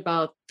say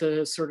about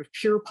the sort of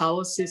pure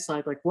policy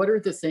side, like what are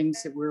the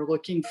things that we're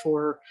looking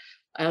for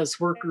as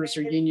workers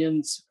or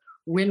unions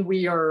when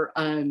we are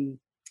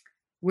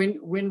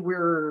when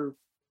we're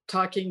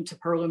talking to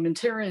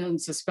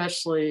parliamentarians,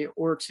 especially,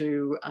 or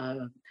to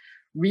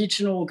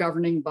regional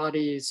governing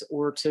bodies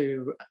or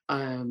to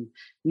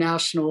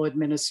national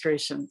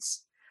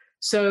administrations.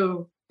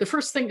 So the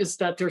first thing is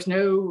that there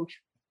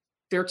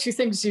are two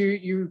things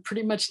you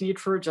pretty much need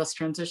for a just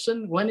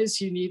transition. One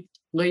is you need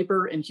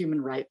labor and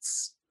human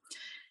rights.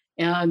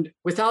 And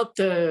without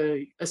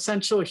the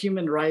essential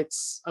human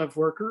rights of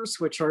workers,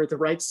 which are the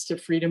rights to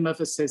freedom of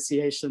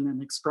association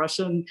and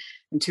expression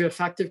and to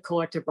effective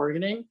collective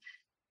bargaining,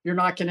 you're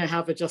not going to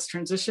have a just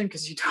transition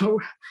because you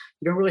don't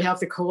really have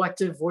the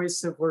collective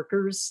voice of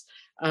workers.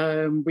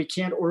 We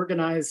can't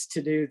organize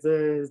to do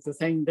the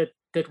thing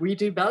that we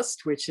do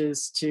best, which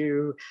is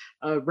to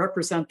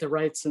represent the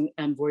rights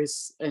and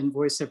voice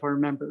of our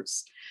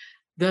members.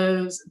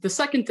 The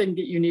second thing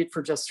that you need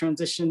for just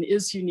transition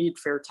is you need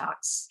fair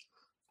tax.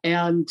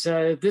 And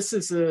this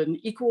is an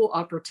equal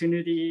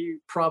opportunity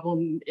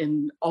problem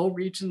in all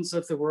regions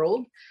of the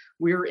world.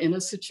 We're in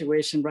a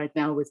situation right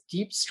now with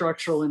deep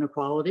structural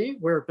inequality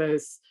where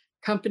both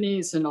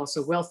companies and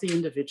also wealthy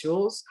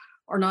individuals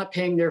are not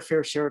paying their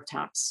fair share of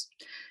tax.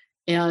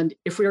 And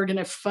if we are going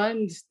to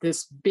fund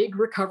this big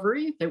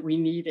recovery that we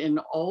need in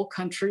all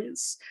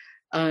countries,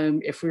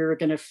 if we are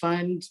going to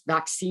fund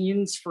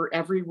vaccines for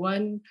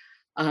everyone,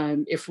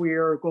 if we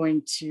are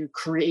going to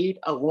create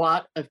a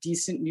lot of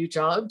decent new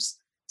jobs,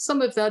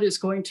 some of that is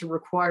going to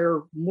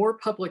require more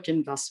public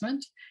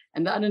investment,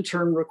 and that in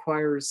turn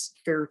requires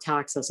fair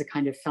tax as a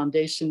kind of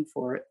foundation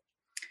for it.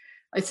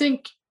 I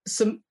think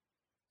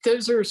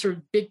those are sort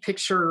of big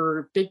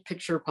picture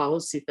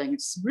policy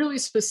things, really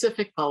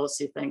specific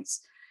policy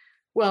things.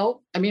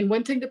 Well, I mean,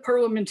 one thing that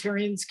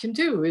parliamentarians can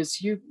do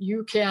is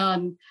you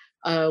can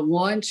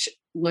launch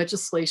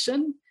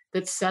legislation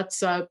that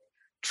sets up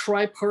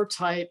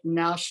tripartite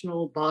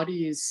national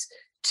bodies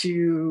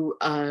to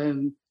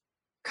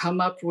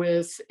come up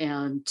with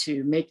and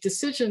to make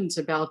decisions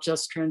about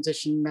just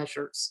transition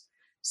measures.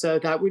 So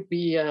that would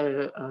be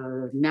a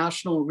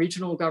national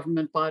regional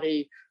government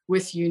body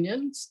with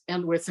unions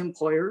and with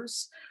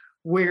employers,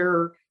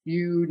 where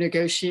you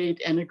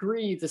negotiate and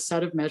agree the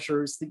set of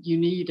measures that you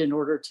need in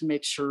order to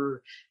make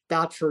sure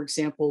that, for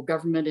example,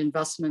 government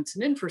investments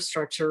in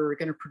infrastructure are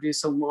going to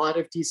produce a lot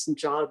of decent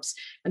jobs,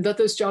 and that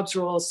those jobs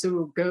will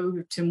also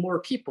go to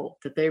more people,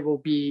 that they will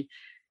be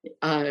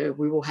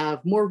we will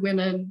have more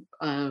women,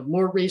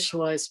 more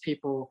racialized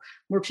people,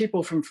 more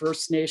people from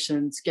First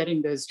Nations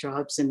getting those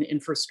jobs in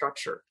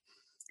infrastructure.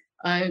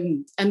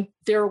 And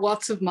there are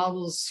lots of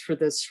models for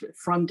this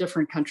from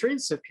different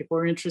countries. So if people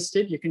are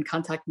interested, you can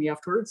contact me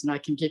afterwards and I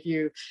can give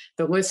you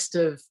the list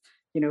of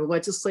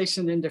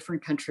legislation in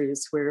different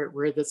countries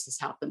where this has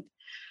happened.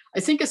 I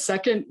think a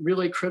second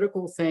really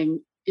critical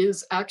thing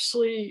is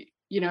actually,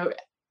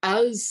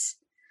 as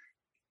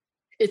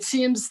it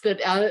seems that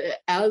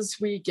as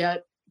we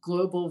get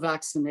global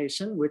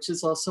vaccination, which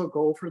is also a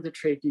goal for the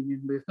trade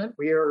union movement.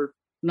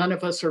 None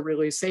of us are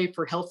really safe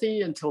or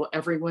healthy until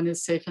everyone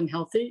is safe and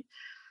healthy.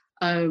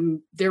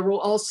 There will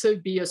also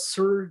be a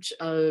surge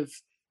of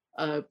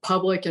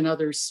public and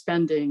other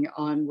spending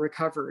on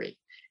recovery.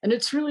 And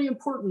it's really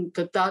important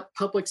that that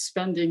public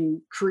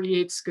spending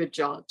creates good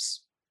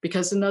jobs,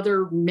 because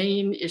another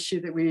main issue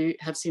that we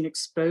have seen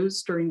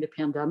exposed during the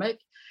pandemic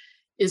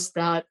is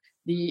that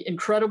the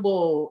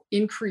incredible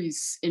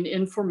increase in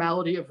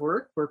informality of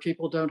work, where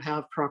people don't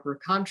have proper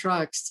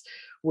contracts,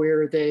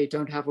 where they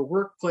don't have a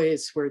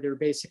workplace, where they're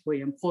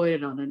basically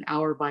employed on an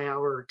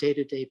hour-by-hour,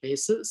 day-to-day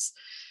basis,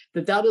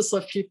 that has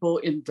left people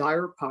in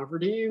dire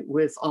poverty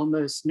with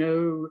almost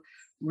no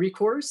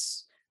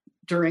recourse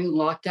during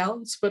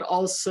lockdowns, but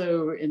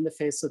also in the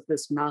face of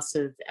this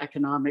massive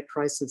economic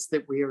crisis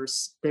that we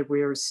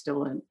are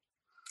still in.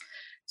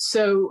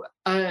 So,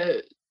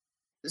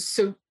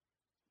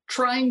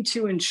 trying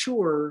to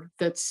ensure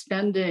that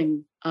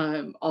spending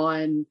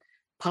on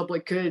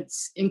public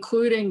goods,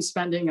 including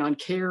spending on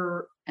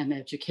care and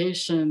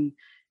education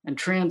and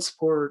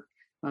transport,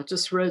 not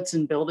just roads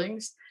and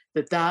buildings,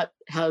 that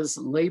has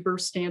labor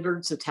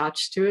standards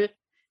attached to it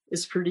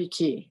is pretty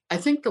key. I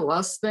think the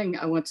last thing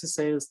I want to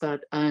say is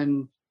that,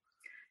 when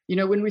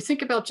we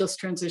think about just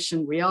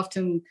transition, we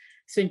often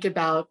think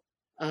about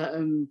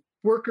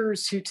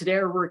workers who today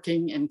are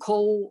working in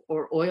coal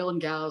or oil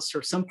and gas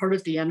or some part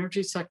of the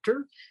energy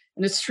sector.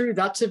 And it's true,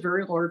 that's a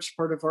very large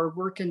part of our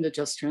work in the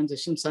Just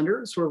Transition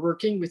Centers. We're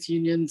working with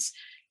unions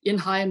in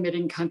high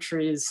emitting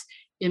countries,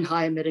 in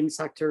high emitting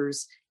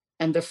sectors,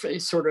 and the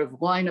sort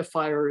of line of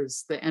fire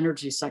is the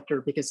energy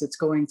sector because it's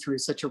going through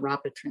such a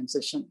rapid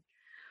transition.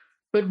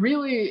 But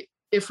really,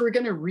 if we're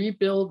going to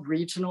rebuild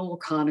regional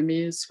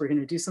economies, we're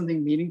going to do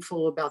something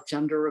meaningful about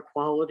gender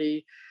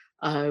equality,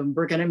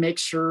 we're going to make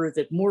sure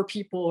that more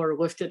people are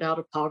lifted out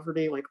of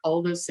poverty, like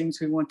all those things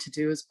we want to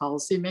do as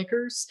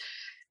policymakers,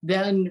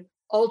 then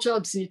all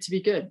jobs need to be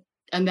good.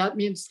 And that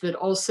means that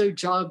also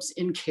jobs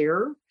in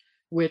care,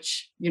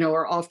 which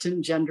are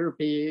often gender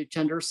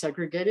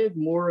segregated,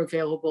 more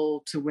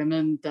available to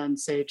women than,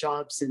 say,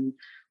 jobs in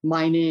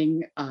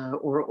mining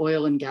or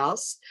oil and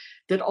gas,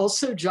 that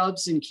also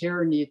jobs in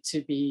care need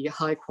to be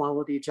high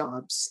quality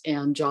jobs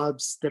and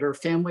jobs that are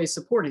family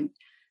supporting,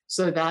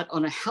 so that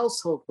on a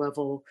household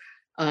level,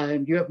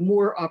 you have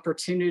more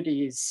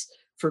opportunities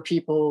for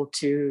people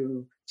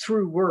to,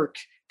 through work,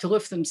 to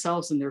lift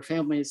themselves and their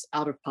families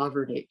out of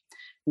poverty.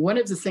 One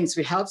of the things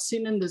we have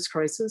seen in this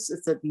crisis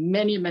is that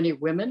many, many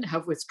women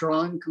have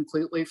withdrawn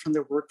completely from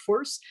the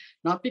workforce,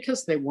 not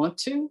because they want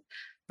to,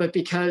 but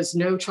because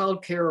no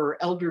childcare or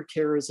elder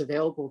care is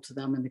available to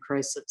them in the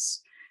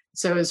crisis.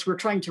 So as we're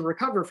trying to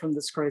recover from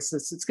this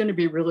crisis, it's going to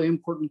be really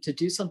important to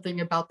do something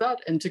about that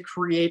and to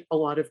create a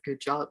lot of good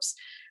jobs.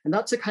 And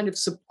that's a kind of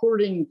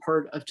supporting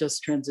part of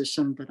Just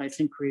Transition that I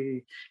think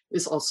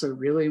is also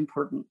really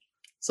important.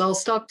 So I'll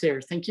stop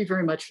there. Thank you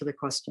very much for the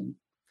question.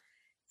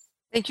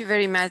 Thank you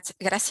very much.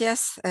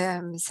 Gracias,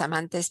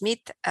 Samantha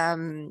Smith,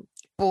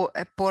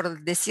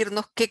 por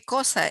decirnos qué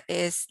cosa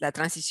es la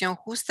transición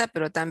justa,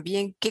 pero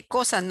también qué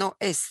cosa no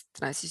es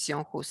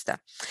transición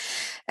justa.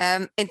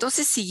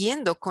 Entonces,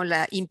 siguiendo con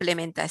la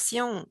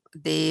implementación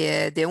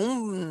de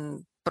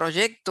un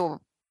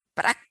proyecto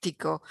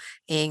práctico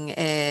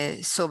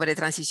sobre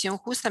transición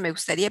justa, me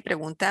gustaría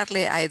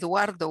preguntarle a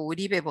Eduardo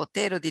Uribe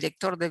Botero,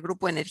 director del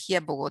Grupo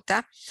Energía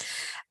Bogotá,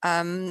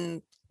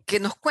 que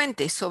nos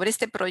cuente sobre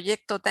este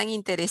proyecto tan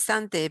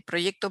interesante,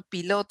 proyecto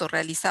piloto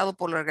realizado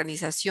por la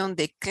organización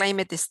de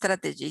Climate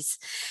Strategies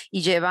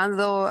y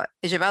llevado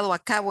a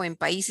cabo en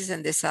países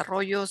en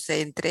desarrollo,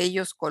 entre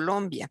ellos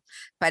Colombia,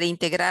 para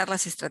integrar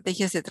las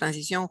estrategias de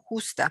transición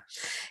justa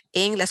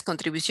en las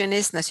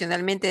contribuciones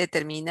nacionalmente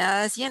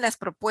determinadas y en las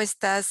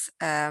propuestas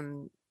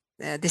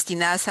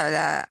destinadas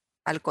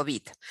al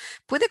COVID.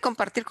 ¿Puede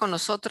compartir con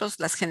nosotros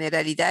las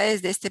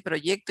generalidades de este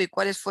proyecto y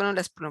cuáles fueron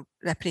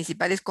las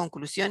principales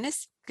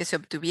conclusiones que se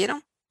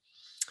obtuvieron?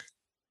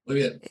 Muy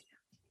bien.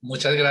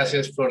 Muchas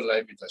gracias por la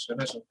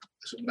invitación. Es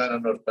un gran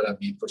honor para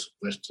mí, por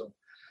supuesto,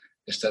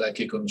 estar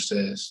aquí con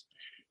ustedes.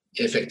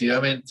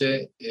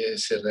 Efectivamente,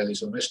 se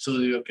realizó un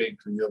estudio que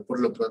incluyó por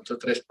lo pronto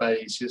 3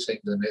 países, a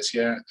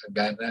Indonesia, a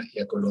Ghana y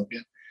a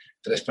Colombia.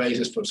 3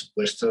 países, por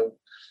supuesto,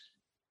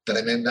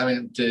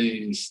 tremendamente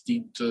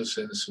distintos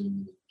en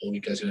su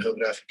ubicación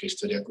geográfica,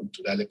 historia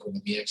cultural,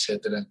 economía,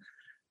 etcétera,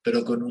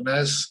 pero con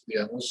unas,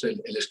 digamos,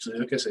 el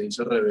estudio que se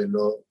hizo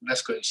reveló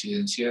unas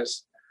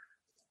coincidencias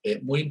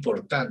muy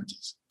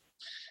importantes.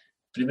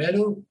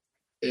 Primero,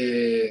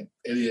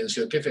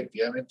 evidenció que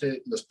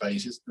efectivamente los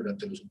países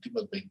durante los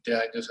últimos 20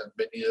 años han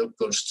venido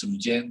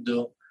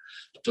construyendo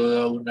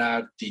toda una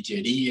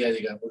artillería,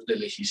 digamos, de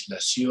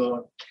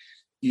legislación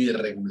y de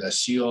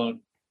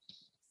regulación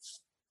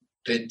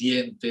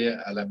tendiente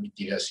a la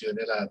mitigación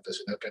y a la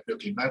adaptación al cambio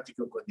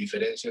climático, con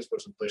diferencias,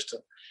 por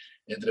supuesto,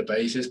 entre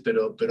países,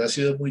 pero ha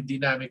sido muy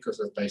dinámicos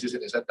los países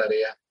en esa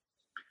tarea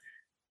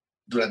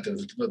durante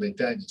los últimos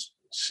 20 años.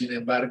 Sin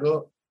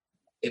embargo,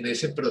 en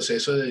ese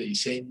proceso de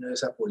diseño de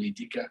esa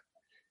política,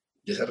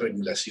 de esas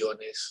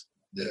regulaciones,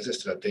 de esas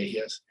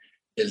estrategias,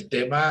 el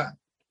tema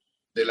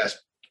de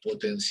las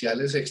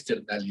potenciales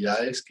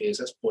externalidades que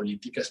esas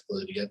políticas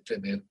podrían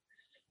tener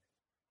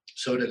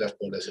sobre las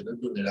poblaciones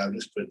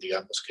vulnerables, pues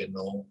digamos que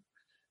no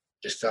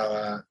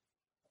estaba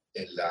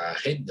en la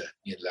agenda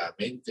ni en la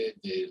mente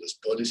de los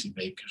policy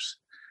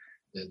makers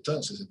de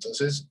entonces.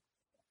 Entonces,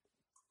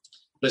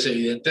 pues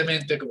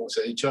evidentemente, como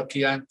se ha dicho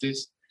aquí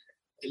antes,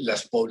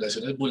 las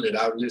poblaciones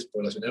vulnerables,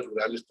 poblaciones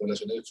rurales,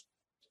 poblaciones,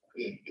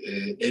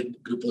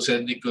 grupos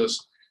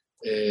étnicos,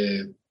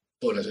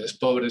 poblaciones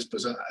pobres,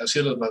 pues han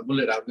sido los más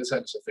vulnerables a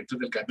los efectos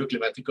del cambio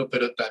climático,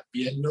 pero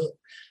también lo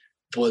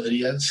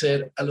podrían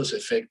ser a los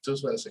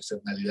efectos o a las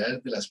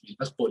externalidades de las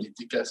mismas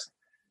políticas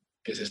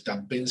que se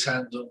están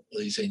pensando o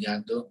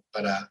diseñando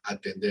para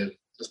atender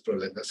los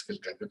problemas que el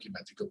cambio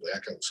climático pueda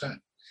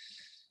causar.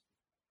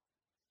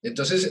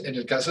 Entonces, en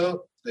el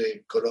caso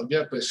de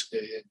Colombia, pues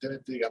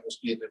evidentemente, digamos,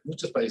 y en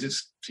muchos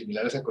países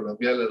similares a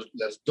Colombia,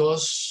 los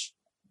 2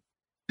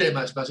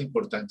 temas más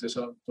importantes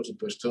son, por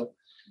supuesto,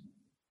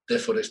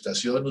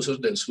 deforestación, usos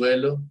del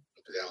suelo,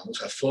 lo que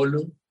llamamos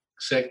AFOLU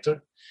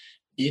sector,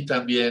 y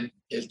también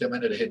el tema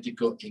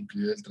energético,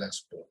 incluido el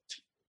transporte.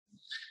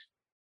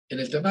 En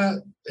el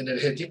tema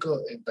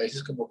energético, en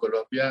países como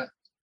Colombia,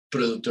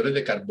 productores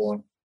de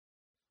carbón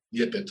y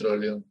de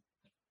petróleo,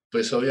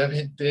 pues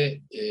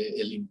obviamente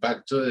el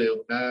impacto de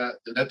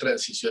una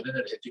transición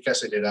energética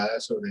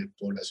acelerada sobre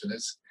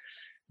poblaciones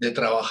de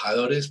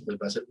trabajadores pues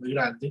va a ser muy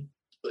grande.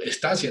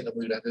 Está siendo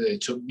muy grande. De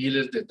hecho,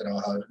 miles de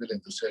trabajadores de la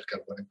industria del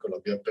carbón en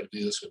Colombia han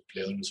perdido su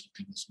empleo en los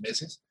últimos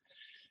meses.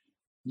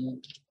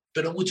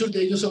 Pero muchos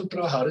de ellos son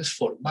trabajadores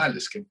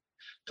formales que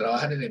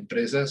trabajan en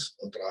empresas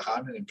o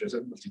trabajaban en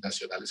empresas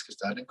multinacionales que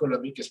estaban en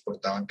Colombia y que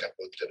exportaban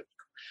carbón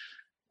térmico.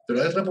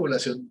 Pero hay otra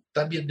población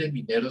también de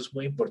mineros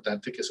muy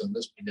importante, que son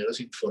los mineros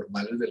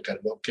informales del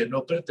carbón, que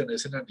no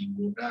pertenecen a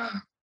ningún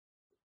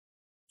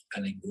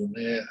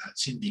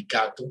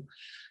sindicato,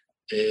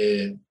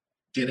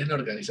 tienen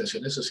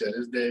organizaciones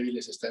sociales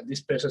débiles, están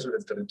dispersas sobre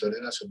el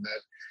territorio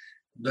nacional,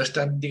 no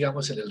están,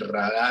 digamos, en el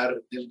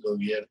radar del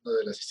gobierno,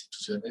 de las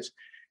instituciones,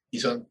 y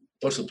son,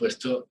 por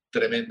supuesto,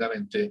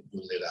 tremendamente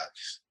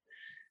vulnerables.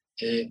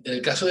 En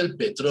el caso del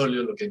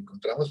petróleo, lo que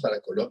encontramos para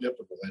Colombia,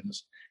 por lo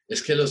menos,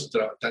 es que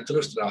tanto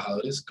los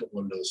trabajadores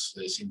como los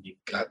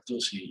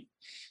sindicatos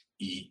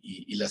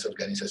y las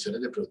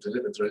organizaciones de productores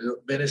de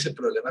petróleo ven ese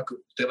problema como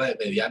un tema de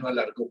mediano a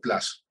largo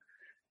plazo.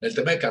 El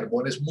tema de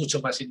carbón es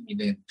mucho más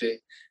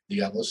inminente,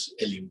 digamos,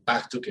 el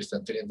impacto que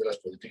están teniendo las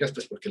políticas,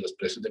 pues porque los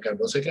precios de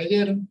carbón se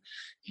cayeron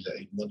y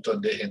un montón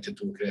de gente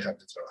tuvo que dejar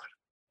de trabajar.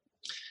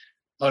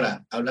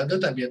 Ahora, hablando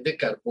también de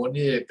carbón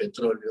y de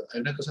petróleo, hay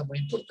una cosa muy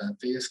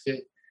importante y es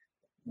que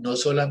no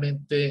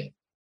solamente,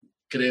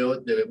 creo,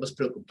 debemos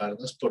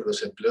preocuparnos por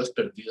los empleos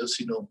perdidos,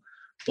 sino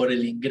por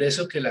el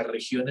ingreso que las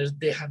regiones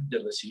dejan de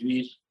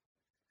recibir.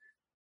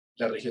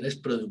 Las regiones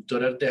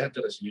productoras dejan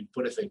de recibir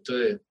por efecto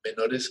de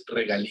menores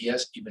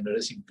regalías y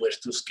menores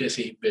impuestos que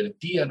se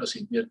invertían o se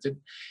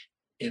invierten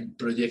en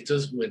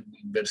proyectos o en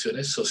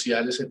inversiones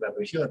sociales en las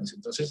regiones.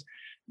 Entonces,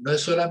 no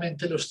es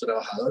solamente los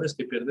trabajadores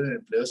que pierden el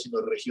empleo,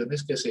 sino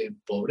regiones que se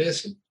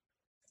empobrecen,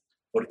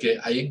 porque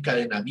hay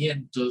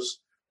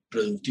encadenamientos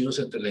productivos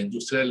entre la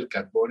industria del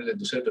carbón y la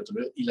industria del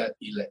petróleo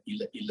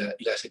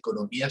y las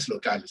economías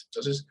locales.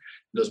 Entonces,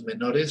 los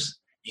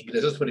menores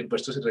ingresos por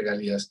impuestos y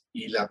regalías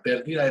y la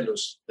pérdida de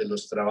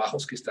los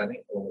trabajos que están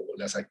o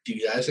las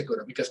actividades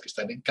económicas que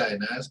están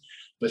encadenadas,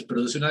 pues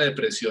produce una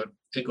depresión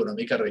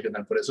económica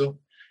regional. Por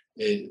eso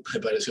me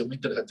pareció muy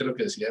interesante lo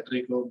que decía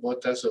Enrico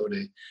Mota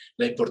sobre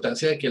la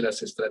importancia de que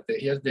las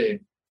estrategias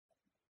de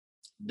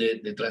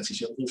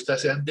transición justa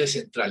sean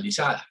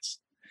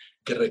descentralizadas,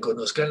 que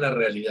reconozcan las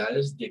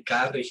realidades de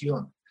cada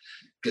región,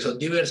 que son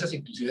diversas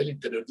inclusive al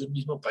interior de un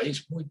mismo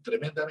país, muy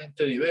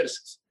tremendamente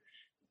diversas.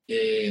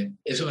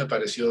 Eso me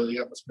pareció,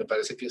 digamos, me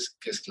parece que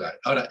es clave.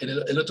 Ahora,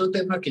 el otro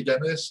tema que ya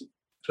no es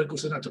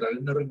recursos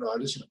naturales no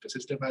renovables, sino que es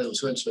el tema de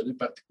uso del suelo y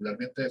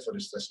particularmente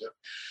deforestación.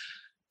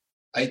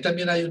 Ahí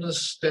también hay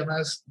unos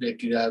temas de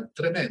equidad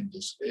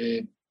tremendos.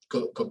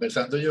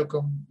 Conversando yo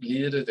con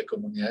líderes de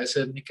comunidades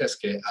étnicas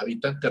que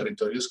habitan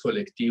territorios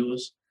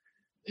colectivos,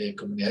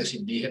 comunidades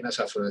indígenas,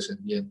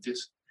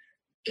 afrodescendientes,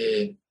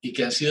 y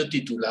que han sido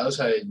titulados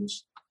a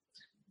ellos.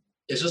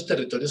 Esos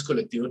territorios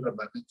colectivos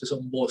normalmente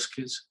son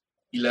bosques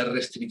y las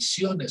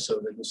restricciones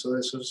sobre el uso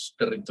de esos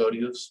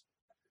territorios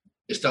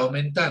está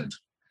aumentando.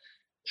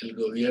 El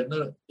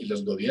gobierno y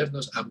los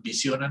gobiernos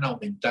ambicionan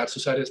aumentar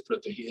sus áreas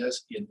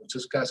protegidas y en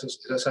muchos casos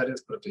esas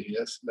áreas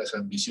protegidas las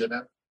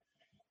ambicionan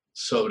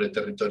sobre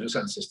territorios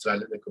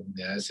ancestrales de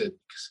comunidades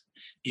étnicas,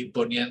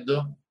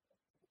 imponiendo,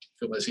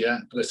 como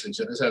decía,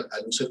 restricciones al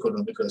uso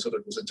económico de esos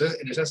recursos.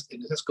 Entonces,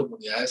 en esas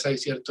comunidades hay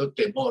cierto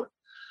temor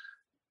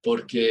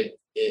porque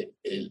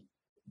el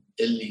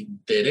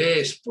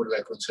interés por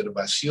la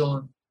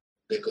conservación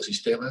de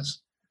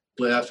ecosistemas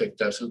puede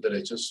afectar sus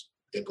derechos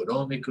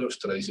económicos,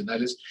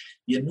 tradicionales,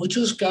 y en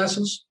muchos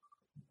casos,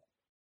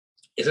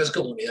 esas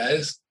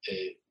comunidades,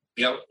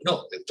 digamos,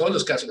 no, en todos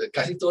los casos, en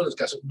casi todos los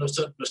casos, no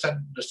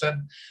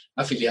están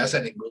afiliadas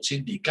a ningún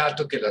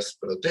sindicato que las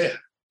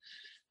proteja.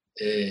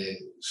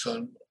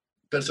 Son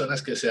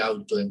personas que se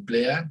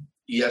autoemplean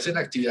y hacen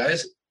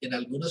actividades, en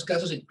algunos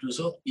casos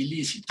incluso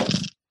ilícitas,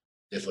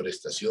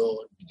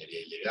 deforestación,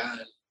 minería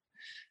ilegal.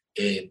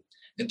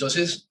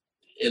 Entonces,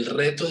 el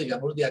reto,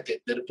 digamos, de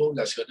atender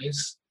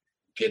poblaciones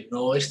que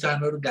no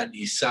están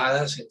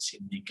organizadas en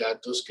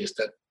sindicatos, que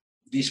están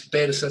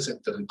dispersas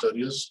en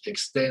territorios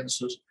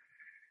extensos,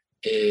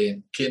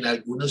 que en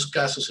algunos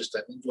casos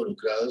están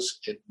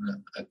involucrados en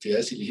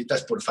actividades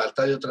ilícitas por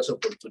falta de otras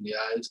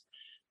oportunidades,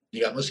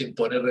 digamos,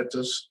 impone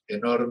retos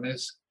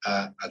enormes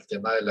al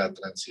tema de la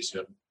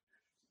transición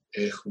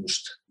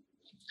justa.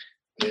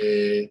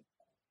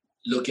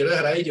 Lo quiero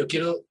dejar ahí, yo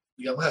quiero,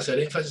 digamos, hacer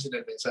énfasis en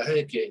el mensaje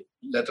de que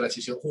la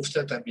transición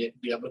justa también,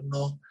 digamos,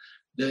 no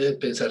debe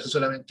pensarse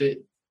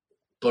solamente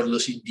por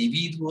los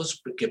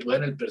individuos que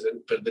puedan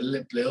perder el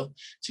empleo,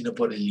 sino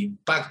por el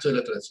impacto de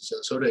la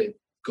transición sobre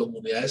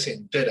comunidades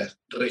enteras,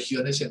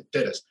 regiones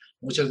enteras,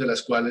 muchos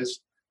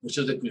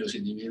de cuyos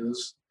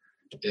individuos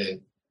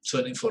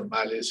son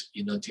informales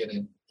y no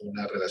tienen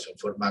una relación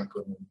formal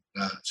con un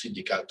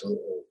sindicato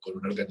o con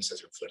una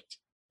organización fuerte.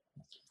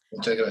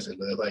 Muchas gracias,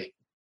 lo dejo ahí.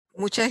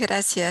 Muchas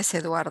gracias,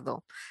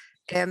 Eduardo.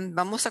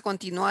 Vamos a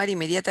continuar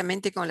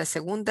inmediatamente con la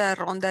segunda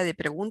ronda de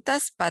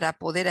preguntas para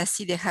poder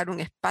así dejar un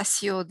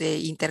espacio de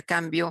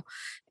intercambio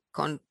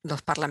con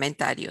los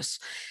parlamentarios.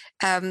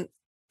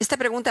 Esta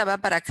pregunta va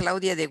para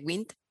Claudia de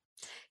Wind.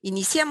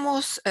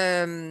 Iniciamos,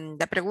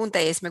 la pregunta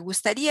es, me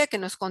gustaría que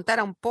nos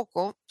contara un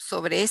poco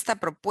sobre esta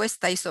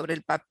propuesta y sobre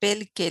el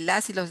papel que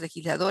las y los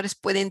legisladores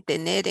pueden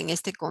tener en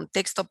este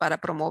contexto para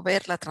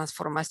promover las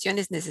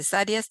transformaciones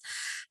necesarias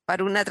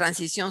para una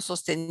transición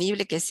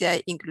sostenible que sea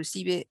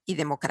inclusive y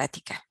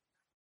democrática.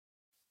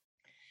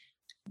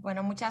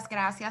 Bueno, muchas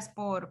gracias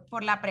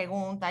por la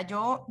pregunta.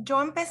 Yo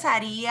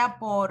empezaría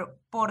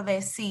por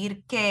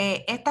decir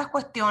que estas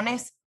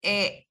cuestiones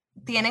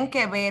tienen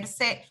que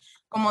verse,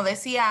 como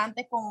decía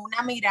antes, con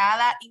una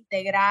mirada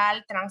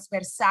integral,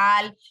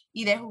 transversal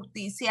y de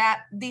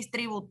justicia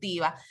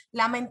distributiva.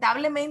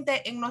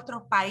 Lamentablemente en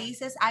nuestros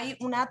países hay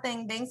una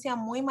tendencia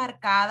muy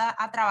marcada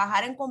a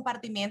trabajar en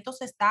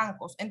compartimientos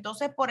estancos.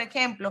 Entonces, por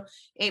ejemplo,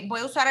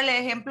 voy a usar el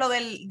ejemplo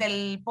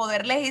del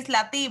poder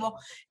legislativo,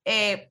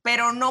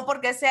 pero no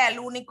porque sea el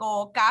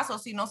único caso,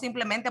 sino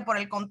simplemente por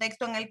el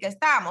contexto en el que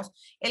estamos.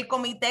 El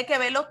comité que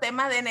ve los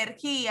temas de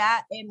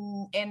energía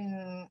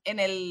en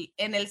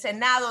el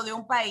Senado de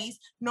un país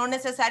no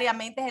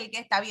necesariamente es el que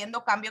está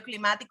viendo cambio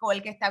climático o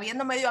el que está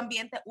viendo medio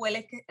ambiente o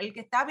el que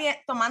está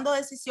tomando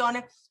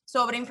decisiones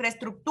sobre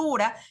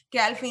infraestructura que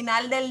al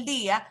final del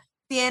día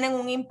tienen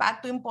un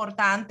impacto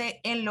importante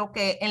en lo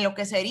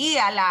que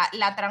sería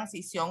la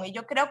transición. Y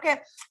yo creo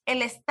que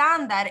el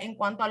estándar en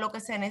cuanto a lo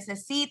que se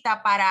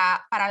necesita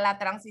para la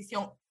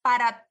transición,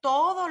 para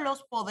todos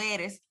los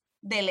poderes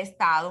del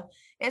Estado,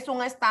 es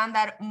un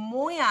estándar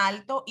muy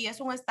alto y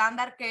es un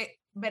estándar que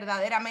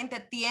verdaderamente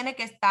tiene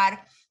que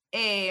estar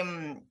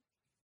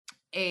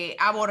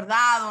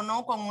abordado,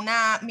 ¿no? Con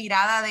una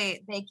mirada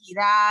de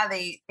equidad,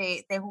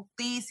 de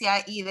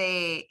justicia y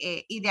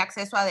de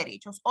acceso a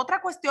derechos.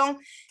 Otra cuestión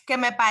que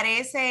me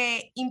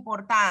parece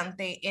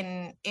importante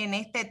en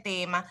este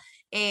tema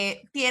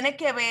tiene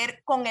que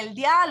ver con el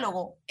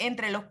diálogo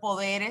entre los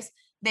poderes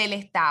del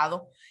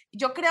Estado.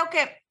 Yo creo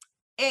que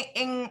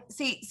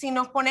si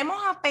nos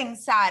ponemos a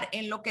pensar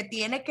en lo que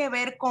tiene que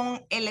ver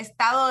con el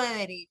Estado de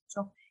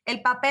Derecho,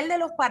 el papel de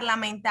los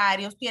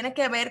parlamentarios tiene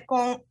que ver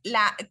con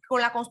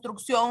la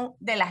construcción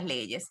de las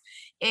leyes.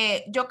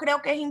 Yo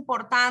creo que es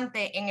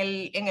importante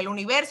en el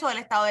universo del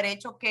Estado de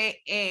Derecho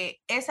que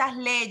esas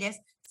leyes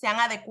sean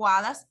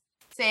adecuadas,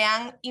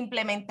 sean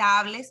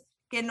implementables,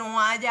 que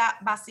no haya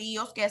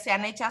vacíos, que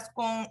sean hechas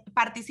con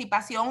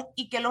participación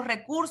y que los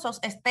recursos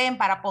estén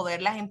para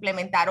poderlas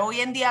implementar. Hoy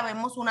en día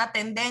vemos una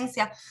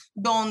tendencia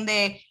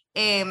donde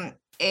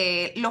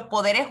los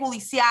poderes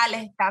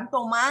judiciales están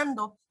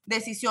tomando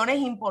decisiones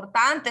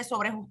importantes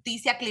sobre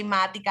justicia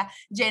climática,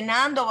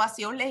 llenando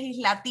vacíos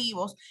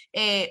legislativos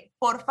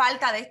por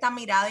falta de esta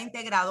mirada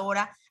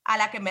integradora a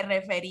la que me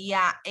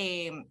refería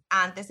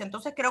antes.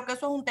 Entonces creo que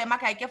eso es un tema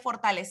que hay que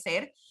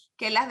fortalecer,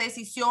 que las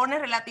decisiones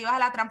relativas a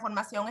la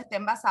transformación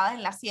estén basadas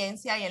en la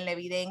ciencia y en la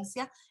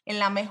evidencia, en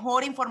la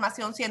mejor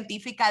información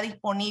científica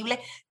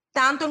disponible,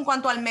 tanto en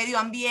cuanto al medio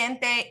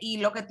ambiente y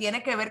lo que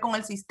tiene que ver con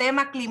el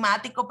sistema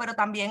climático, pero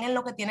también en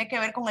lo que tiene que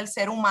ver con el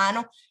ser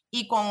humano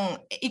y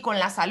con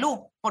la salud,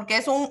 porque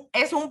es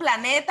un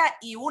planeta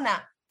y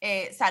una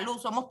salud,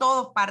 somos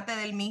todos parte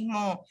del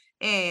mismo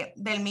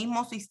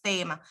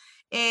sistema.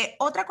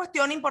 Otra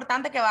cuestión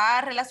importante que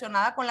va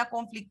relacionada con la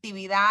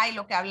conflictividad y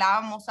lo que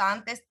hablábamos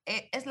antes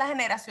es la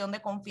generación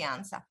de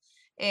confianza.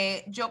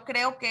 Yo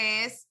creo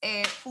que es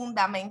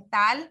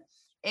fundamental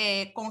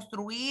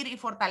construir y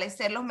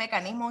fortalecer los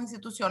mecanismos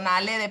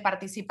institucionales de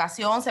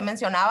participación. Se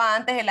mencionaba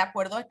antes el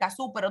acuerdo de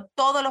Escazú, pero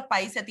todos los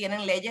países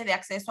tienen leyes de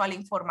acceso a la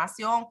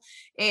información.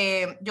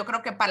 Yo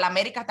creo que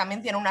Parlaméricas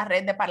también tiene una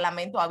red de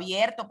parlamento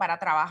abierto para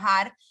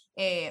trabajar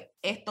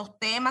estos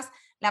temas.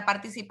 La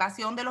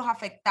participación de los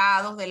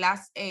afectados, de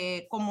las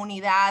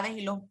comunidades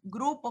y los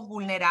grupos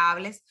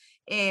vulnerables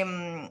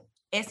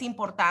es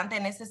importante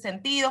en ese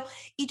sentido.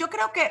 Y yo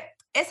creo que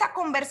esa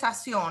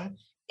conversación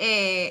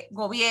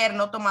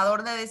gobierno,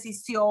 tomador de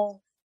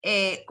decisión,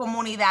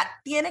 comunidad,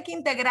 tiene que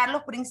integrar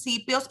los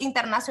principios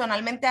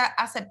internacionalmente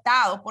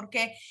aceptados,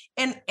 porque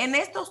en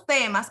estos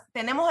temas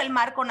tenemos el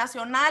marco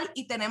nacional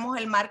y tenemos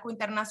el marco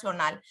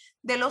internacional.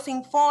 De los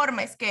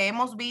informes que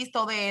hemos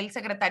visto del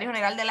secretario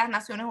general de las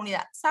Naciones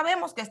Unidas,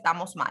 sabemos que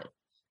estamos mal.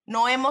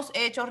 No hemos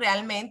hecho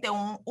realmente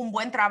un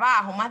buen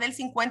trabajo. Más del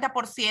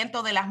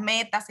 50% de las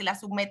metas y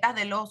las submetas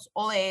de los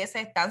ODS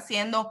están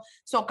siendo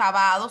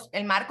socavados.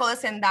 El marco de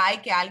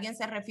Sendai, que alguien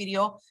se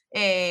refirió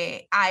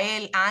a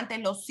él antes,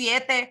 los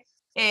 7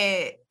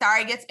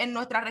 targets en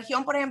nuestra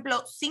región, por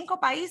ejemplo, 5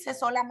 países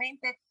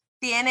solamente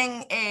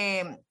tienen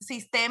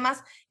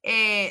sistemas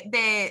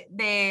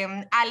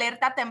de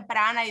alerta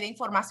temprana y de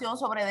información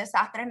sobre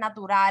desastres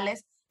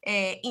naturales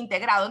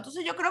integrados.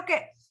 Entonces yo creo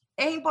que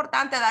es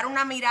importante dar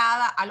una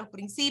mirada a los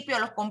principios, a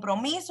los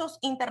compromisos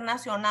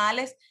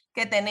internacionales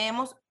que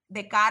tenemos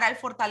de cara al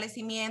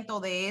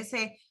fortalecimiento de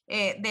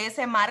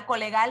ese marco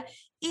legal.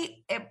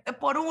 Y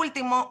por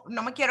último,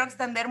 no me quiero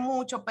extender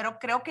mucho, pero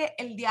creo que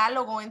el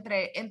diálogo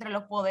entre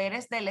los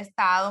poderes del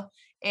Estado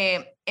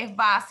es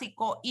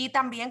básico, y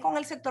también con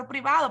el sector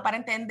privado, para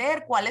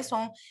entender cuáles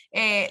son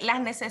las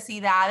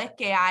necesidades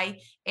que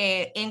hay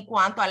en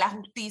cuanto a la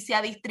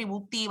justicia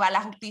distributiva,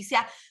 la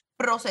justicia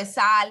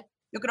procesal.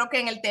 Yo creo que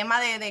en el tema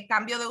de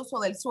cambio de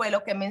uso del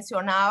suelo que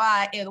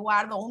mencionaba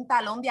Eduardo, un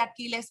talón de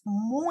Aquiles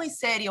muy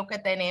serio que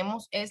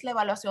tenemos es la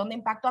evaluación de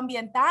impacto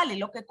ambiental y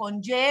lo que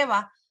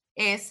conlleva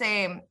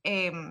ese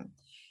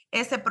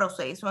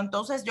proceso.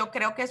 Entonces yo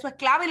creo que eso es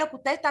clave, y lo que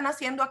ustedes están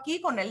haciendo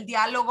aquí con el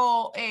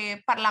diálogo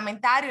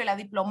parlamentario y la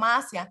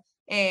diplomacia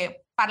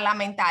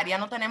parlamentaria.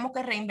 No tenemos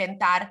que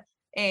reinventar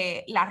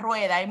la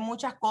rueda. Hay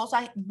muchas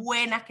cosas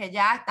buenas que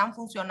ya están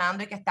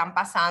funcionando y que están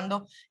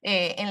pasando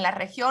en la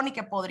región, y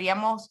que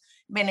podríamos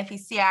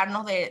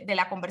beneficiarnos de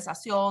la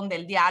conversación,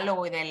 del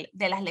diálogo y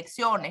de las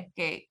lecciones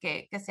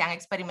que se han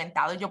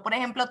experimentado. Yo, por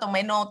ejemplo,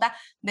 tomé nota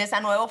de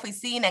esa nueva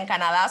oficina en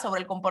Canadá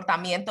sobre el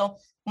comportamiento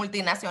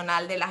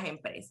multinacional de las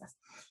empresas.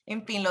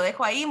 En fin, lo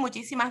dejo ahí.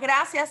 Muchísimas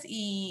gracias,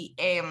 y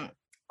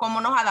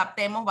cómo nos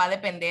adaptemos va a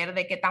depender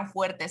de qué tan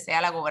fuerte sea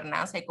la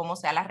gobernanza y cómo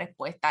sea la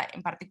respuesta,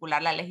 en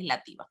particular la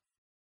legislativa.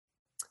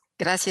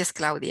 Gracias,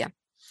 Claudia.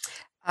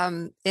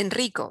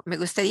 Enrico, me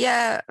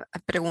gustaría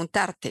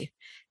preguntarte,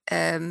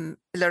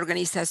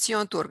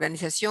 tu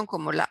organización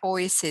como la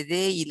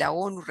OECD y la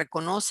ONU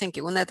reconocen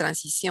que una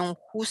transición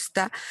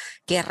justa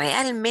que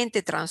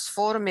realmente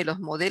transforme los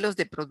modelos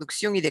de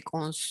producción y de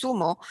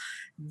consumo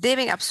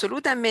deben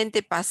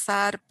absolutamente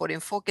pasar por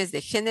enfoques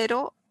de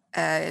género,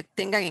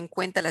 tengan en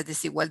cuenta las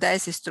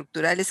desigualdades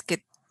estructurales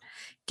que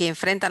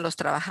enfrentan los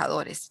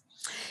trabajadores.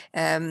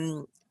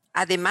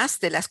 Además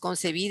de las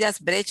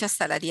concebidas brechas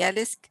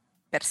salariales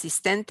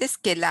persistentes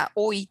que la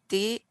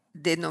OIT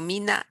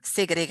denomina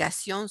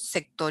segregación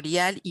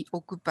sectorial y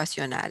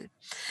ocupacional,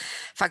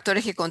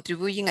 factores que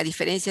contribuyen a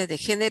diferencias de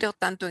género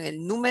tanto en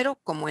el número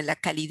como en la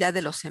calidad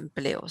de los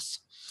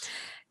empleos.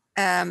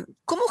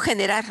 ¿Cómo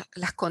generar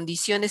las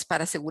condiciones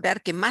para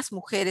asegurar que más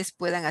mujeres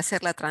puedan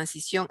hacer la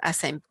transición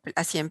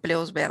hacia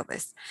empleos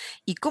verdes?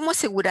 ¿Y cómo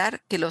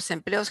asegurar que los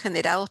empleos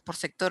generados por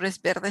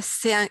sectores verdes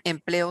sean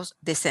empleos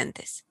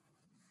decentes?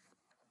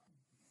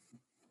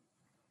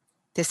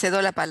 Te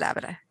cedo la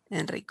palabra,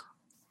 Enrico.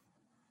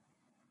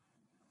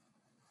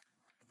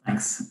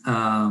 Thanks.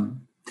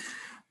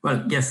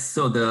 Well, yes,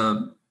 so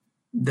the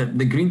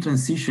green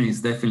transition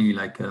is definitely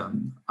like a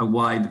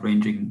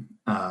wide-ranging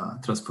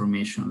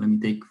transformation. Let me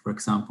take, for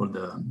example,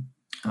 the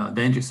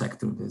energy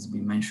sector that's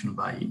been mentioned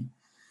by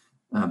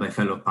by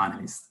fellow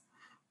panelists.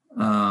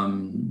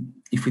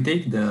 If we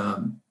take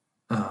the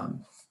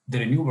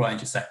renewable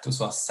energy sector,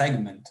 so a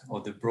segment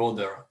of the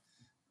broader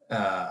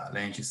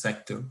energy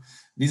sector,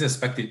 this is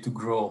expected to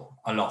grow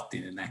a lot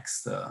in the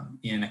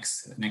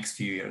next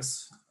few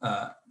years.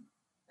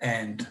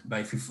 And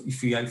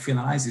if we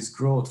analyze this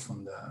growth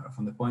from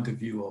the point of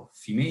view of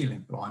female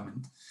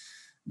employment,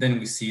 then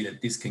we see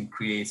that this can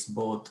create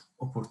both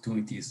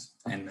opportunities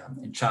and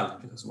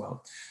challenges as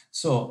well.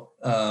 So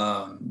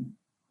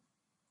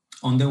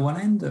on the one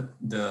hand,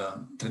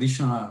 the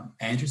traditional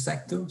energy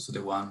sector, so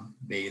the one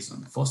based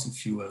on fossil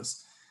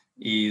fuels,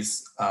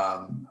 is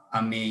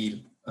a male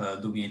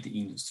dominated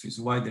industries,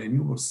 while the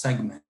renewable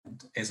segment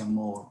has a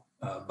more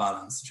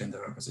balanced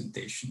gender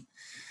representation.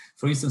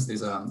 For instance,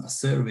 there's a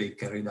survey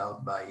carried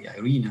out by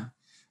IRENA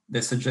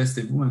that suggests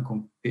that women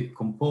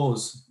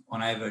compose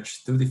on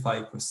average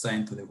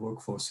 35% of the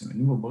workforce in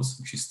renewables,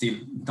 which is still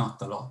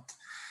not a lot,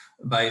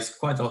 but it's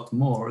quite a lot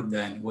more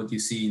than what you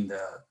see in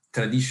the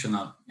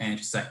traditional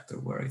energy sector,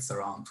 where it's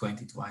around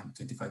 20 to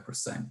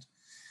 25%.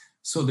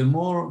 So the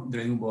more the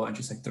renewable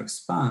energy sector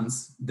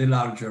expands, the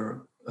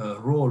larger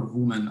role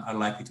women are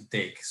likely to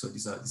take. So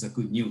these are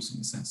good news in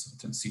the sense of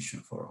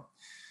transition for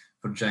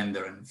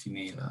gender and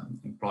female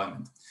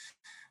employment.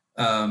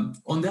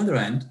 On the other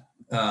hand,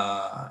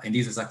 and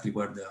this is exactly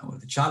where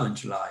the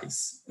challenge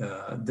lies,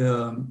 there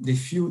are a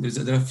few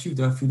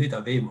data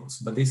available,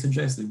 but they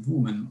suggest that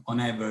women on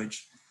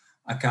average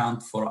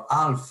account for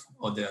half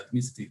of the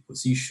administrative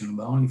position,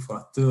 but only for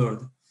a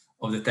third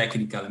of the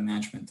technical and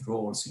management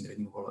roles in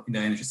the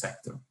energy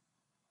sector.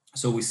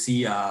 So we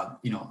see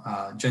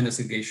gender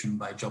segregation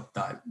by job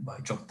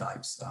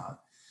types,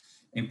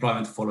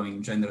 employment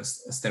following gender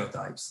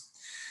stereotypes.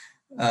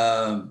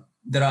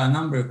 There are a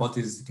number of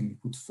hypotheses that can be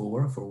put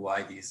forward for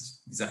why this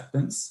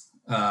happens.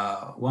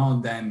 One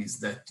of them is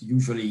that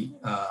usually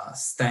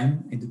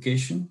STEM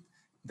education,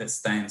 that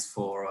stands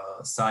for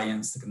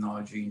science,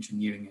 technology,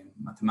 engineering, and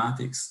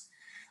mathematics,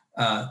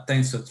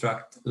 tends to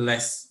attract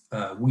less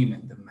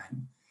women than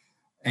men.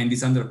 And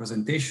this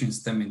underrepresentation in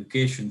STEM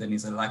education then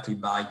is a likely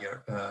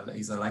barrier to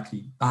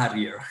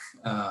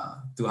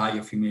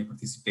higher female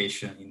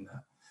participation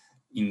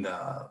in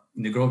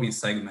the growing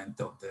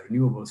segment of the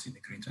renewables, in the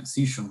green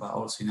transition, but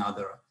also in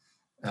other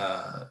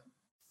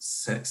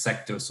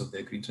sectors of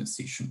the green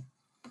transition.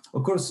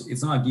 Of course,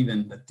 it's not a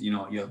given that you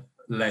have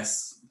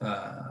less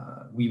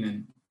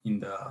women in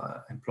the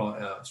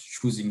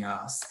choosing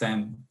a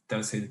STEM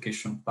tertiary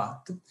education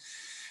path,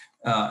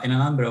 and a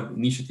number of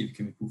initiatives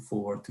can be put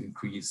forward to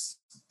increase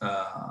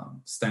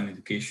STEM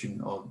education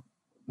or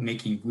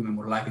making women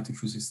more likely to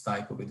choose this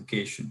type of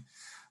education.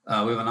 We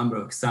have a number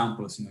of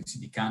examples in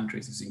OECD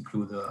countries. These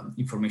include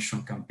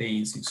information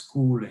campaigns in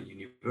school and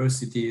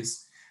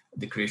universities,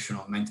 the creation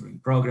of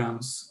mentoring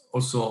programs,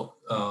 also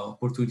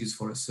opportunities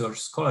for research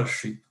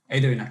scholarship,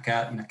 either in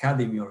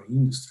academy or in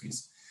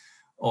industries,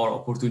 or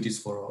opportunities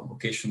for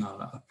vocational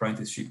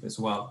apprenticeship as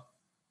well.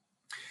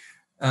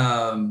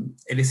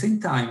 At the same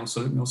time,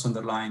 let me also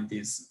underline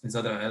these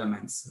other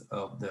elements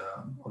of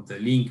the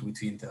link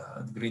between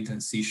the green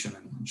transition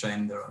and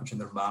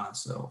gender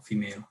balance of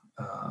female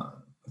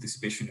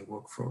participation in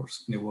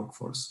the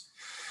workforce.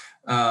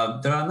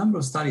 There are a number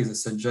of studies that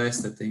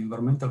suggest that the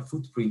environmental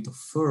footprint of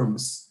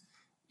firms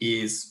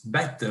is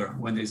better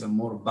when there is a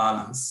more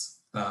balanced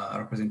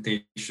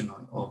representation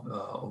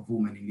of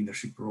women in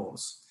leadership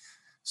roles.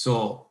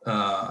 So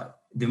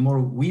the more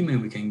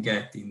women we can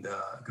get in the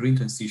green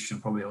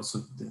transition, probably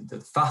also the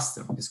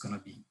faster is going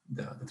to be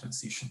the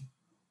transition.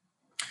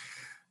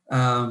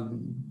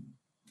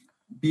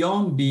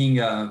 Beyond being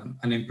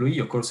an employee,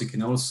 of course, you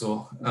can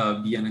also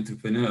be an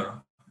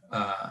entrepreneur,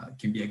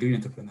 can be a green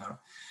entrepreneur.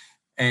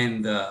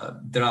 And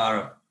there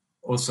are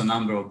also a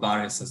number of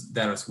barriers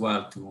there as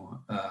well to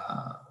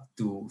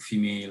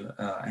female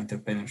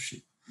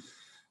entrepreneurship.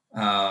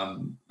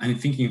 I'm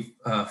thinking,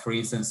 for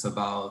instance,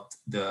 about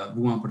the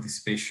woman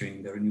participation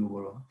in the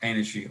renewable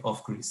energy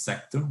off-grid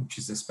sector, which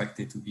is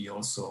expected to be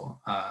also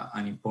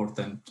an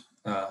important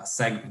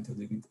segment of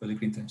the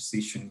green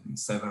transition in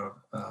several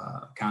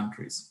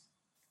countries.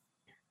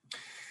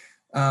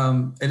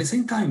 At the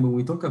same time, when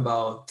we talk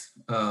about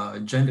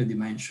gender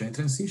dimension,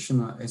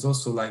 transition is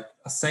also like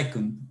a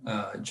second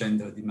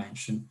gender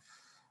dimension.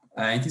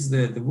 It is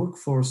the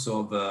workforce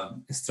of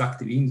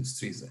extractive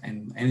industries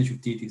and energy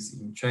utilities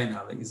in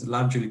general is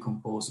largely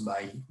composed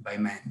by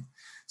men.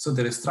 So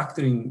the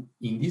restructuring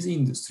in these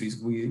industries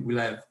will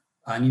have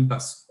an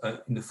impact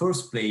in the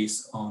first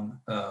place on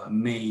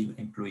male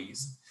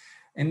employees.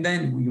 And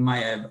then we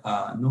might have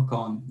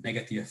knock-on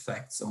negative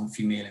effects on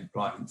female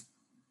employment.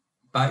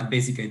 But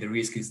basically the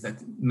risk is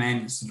that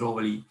men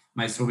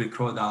might slowly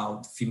crowd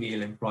out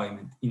female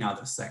employment in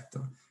other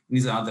sectors.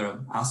 These are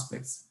other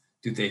aspects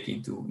to take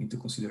into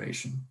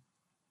consideration.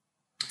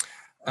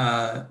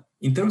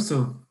 In terms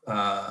of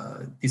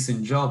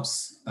decent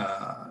jobs,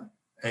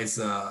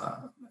 as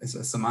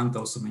Samantha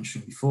also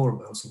mentioned before,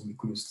 but also we're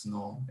curious to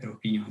know her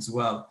opinion as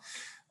well,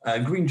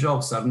 green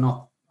jobs are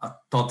not a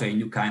totally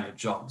new kind of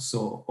job.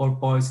 So all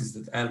policies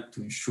that help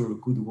to ensure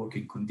good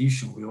working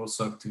conditions will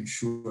also help to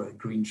ensure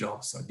green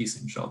jobs or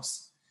decent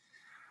jobs.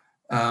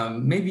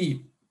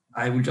 Maybe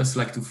I would just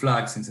like to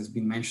flag, since it's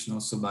been mentioned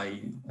also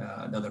by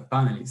the other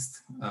panelists,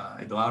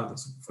 Eduardo,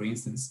 for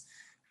instance,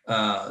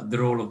 the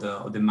role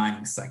of the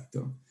mining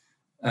sector.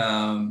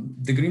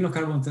 The green low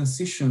carbon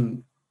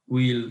transition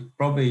will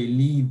probably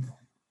lead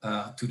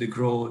to the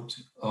growth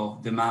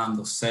of demand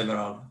of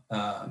several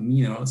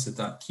minerals that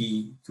are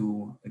key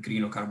to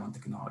green low carbon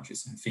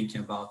technologies. I'm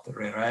thinking about the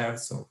rare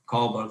earths or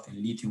cobalt and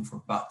lithium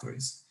for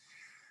batteries.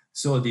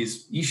 So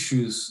these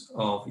issues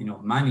of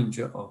mining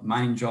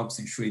jobs,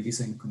 ensuring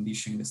decent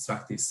conditions in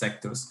extractive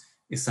sectors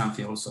is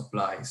something that also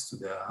applies to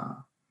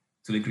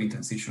the green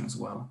transition as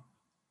well.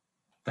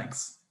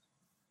 Thanks.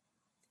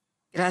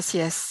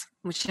 Gracias,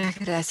 muchas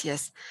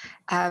gracias.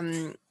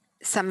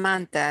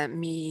 Samantha,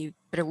 mi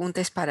pregunta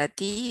es para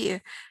ti.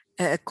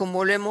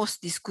 Como lo hemos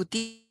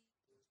discutido,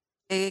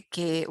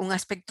 que un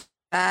aspecto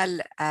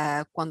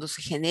cuando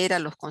se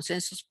generan los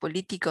consensos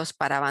políticos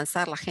para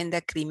avanzar la agenda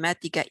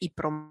climática y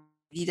promover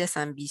medidas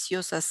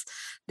ambiciosas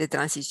de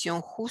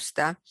transición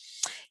justa,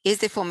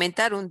 es de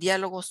fomentar un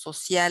diálogo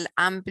social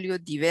amplio,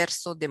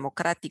 diverso,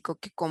 democrático,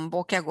 que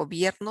convoque a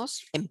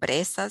gobiernos,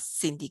 empresas,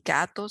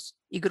 sindicatos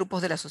y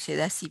grupos de la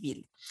sociedad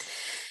civil.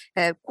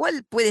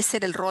 ¿Cuál puede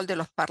ser el rol de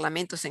los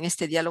parlamentos en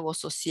este diálogo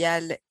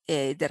social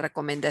de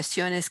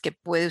recomendaciones que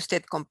puede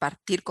usted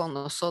compartir con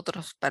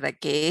nosotros para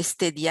que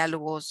este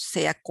diálogo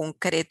sea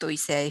concreto y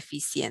sea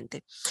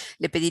eficiente?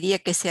 Le pediría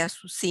que sea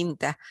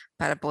sucinta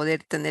para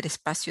poder tener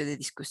espacio de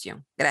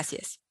discusión.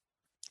 Gracias.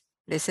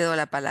 Le cedo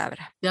la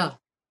palabra. Yeah.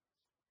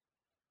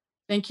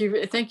 Thank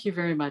you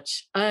very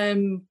much.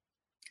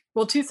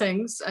 Well, two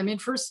things. I mean,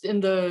 first,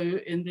 in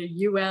the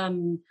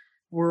UN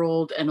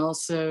world and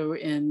also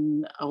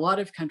in a lot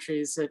of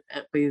countries,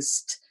 at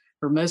least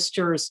for most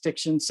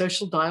jurisdictions,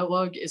 social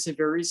dialogue is a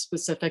very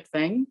specific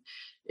thing.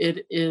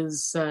 It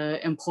is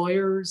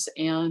employers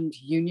and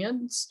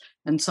unions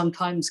and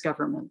sometimes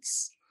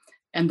governments.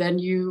 And then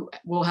you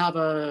will have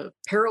a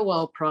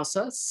parallel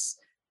process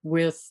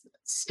with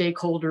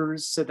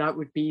stakeholders, so that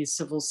would be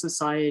civil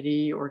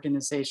society,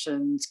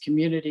 organizations,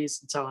 communities,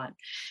 and so on.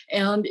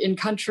 And in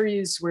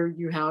countries where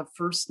you have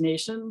First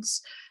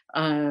Nations,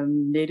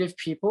 Native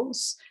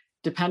peoples,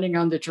 depending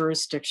on the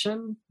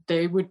jurisdiction,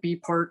 they would be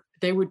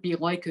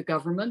like a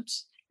government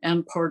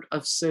and part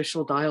of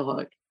social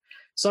dialogue.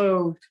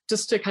 So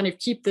just to kind of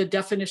keep the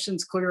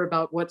definitions clear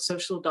about what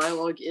social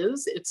dialogue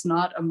is, it's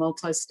not a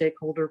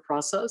multi-stakeholder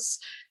process.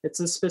 It's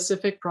a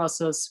specific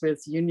process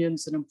with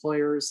unions and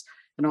employers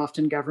and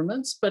often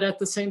governments, but at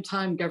the same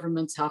time,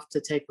 governments have to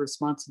take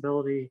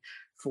responsibility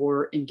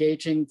for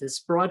engaging this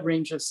broad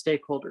range of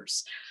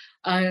stakeholders.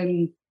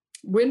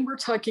 When we're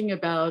talking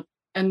about,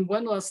 and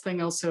one last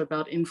thing also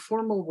about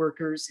informal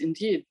workers,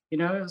 indeed,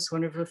 as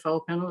one of the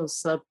fellow panelists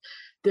said,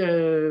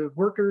 the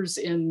workers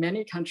in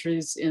many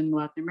countries in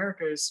Latin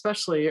America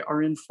especially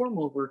are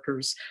informal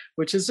workers,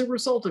 which is a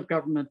result of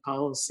government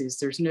policies.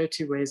 There's no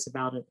two ways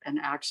about it, and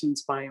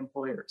actions by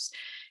employers.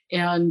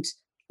 And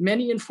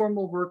many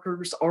informal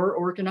workers are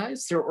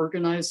organized. They're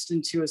organized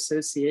into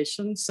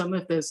associations. Some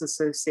of those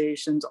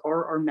associations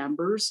are our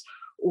members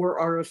or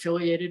are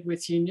affiliated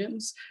with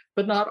unions,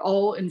 but not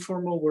all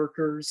informal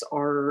workers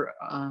are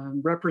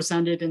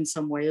represented in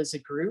some way as a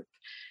group.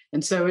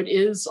 And so it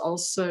is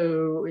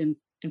also in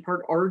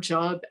part our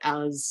job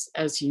as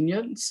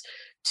unions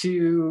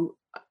to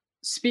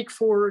speak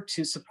for,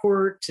 to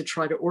support, to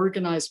try to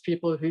organize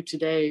people who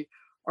today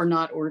are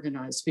not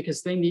organized,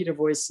 because they need a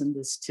voice in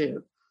this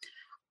too.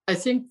 I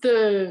think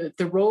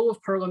the role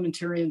of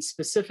parliamentarians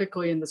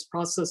specifically in this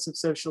process of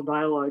social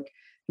dialogue,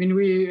 I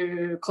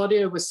mean,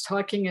 Claudia was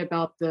talking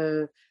about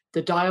the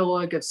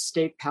dialogue of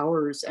state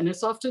powers, and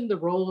it's often the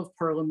role of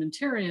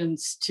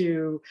parliamentarians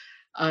to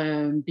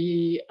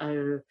be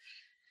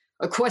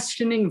a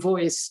questioning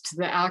voice to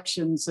the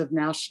actions of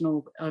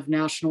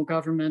national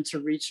governments or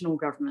regional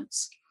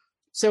governments.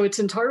 So it's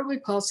entirely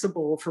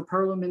possible for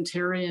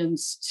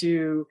parliamentarians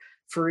to,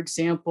 for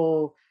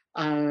example,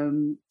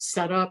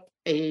 set up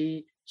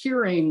a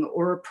hearing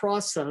or a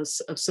process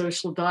of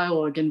social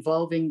dialogue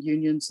involving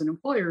unions and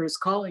employers,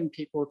 calling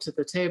people to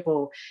the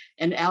table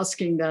and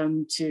asking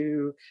them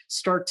to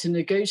start to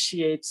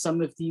negotiate some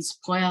of these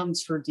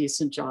plans for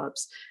decent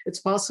jobs. It's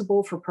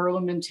possible for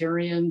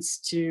parliamentarians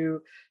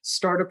to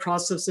start a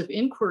process of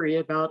inquiry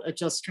about a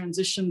just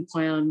transition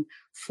plan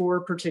for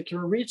a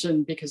particular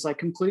region, because I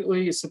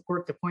completely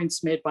support the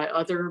points made by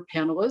other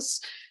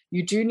panelists.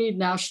 You do need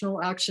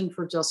national action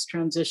for just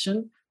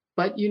transition,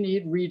 but you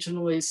need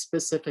regionally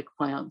specific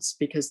plans,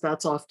 because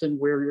that's often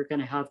where you're going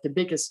to have the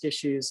biggest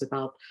issues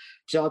about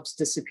jobs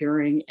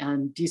disappearing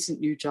and decent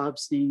new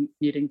jobs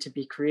needing to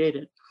be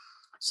created.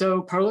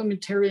 So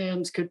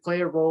parliamentarians could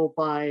play a role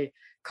by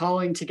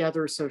calling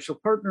together social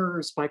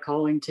partners, by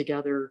calling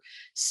together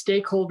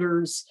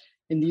stakeholders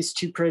in these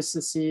two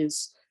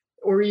processes.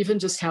 or even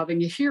just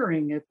having a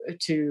hearing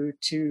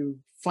to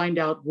find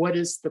out what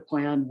is the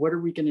plan, what are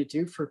we going to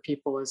do for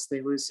people as they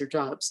lose their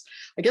jobs.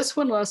 I guess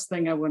one last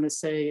thing I want to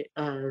say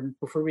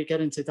before we get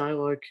into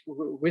dialogue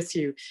with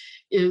you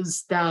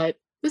is that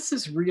this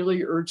is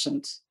really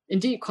urgent.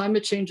 Indeed,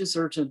 climate change is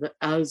urgent,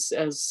 as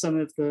some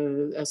of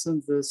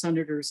the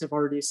senators have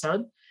already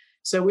said.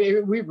 So we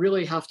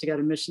really have to get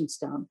emissions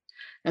down.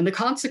 And the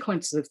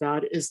consequence of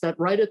that is that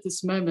right at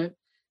this moment,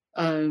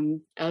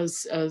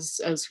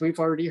 as we've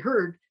already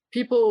heard,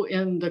 people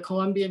in the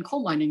Colombian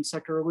coal mining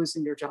sector are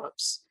losing their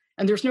jobs.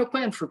 And there's no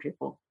plan for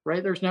people,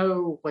 right? There's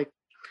no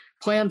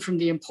plan from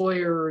the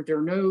employer. There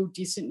are no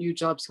decent new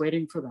jobs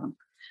waiting for them.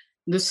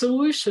 The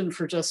solution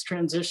for just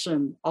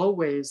transition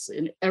always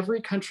in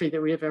every country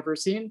that we have ever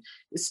seen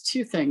is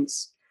two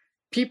things.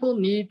 People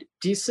need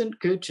decent,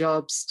 good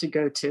jobs to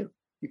go to.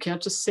 You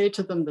can't just say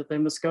to them that they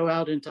must go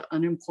out into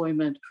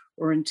unemployment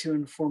or into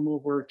informal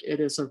work. It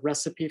is a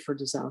recipe for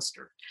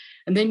disaster.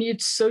 And they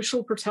need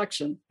social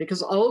protection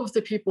because all of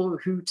the people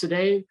who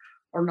today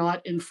are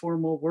not in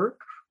formal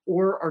work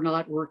or are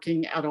not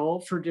working at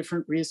all for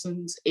different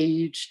reasons,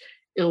 age,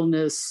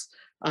 illness,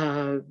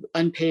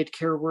 unpaid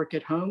care work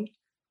at home,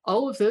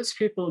 all of those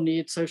people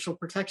need social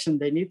protection.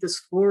 They need this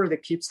floor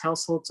that keeps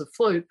households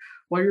afloat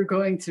while you're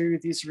going through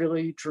these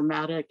really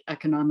dramatic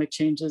economic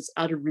changes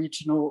at a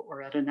regional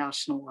or at a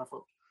national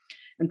level.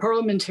 And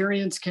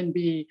parliamentarians can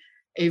be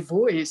a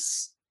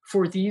voice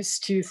for these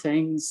two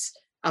things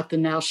at the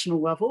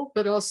national level,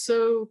 but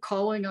also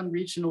calling on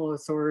regional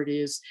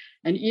authorities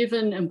and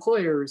even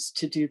employers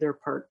to do their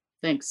part.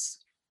 Thanks.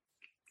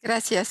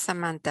 Gracias,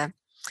 Samantha.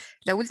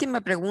 La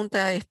última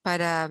pregunta es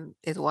para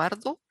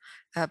Eduardo.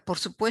 Por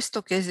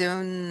supuesto que es de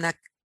una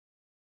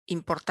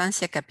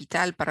importancia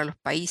capital para los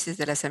países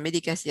de las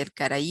Américas y el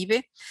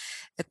Caribe,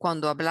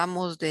 cuando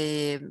hablamos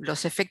de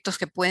los efectos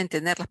que pueden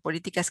tener las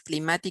políticas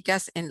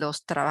climáticas en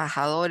los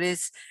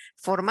trabajadores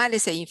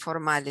formales e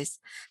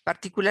informales,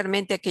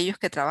 particularmente aquellos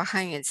que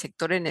trabajan en el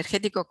sector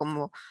energético,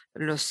 como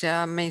se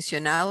ha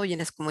mencionado, y en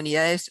las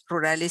comunidades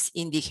rurales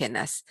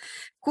indígenas,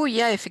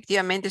 cuya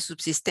efectivamente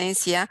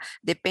subsistencia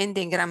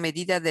depende en gran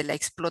medida de la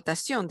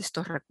explotación de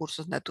estos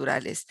recursos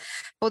naturales.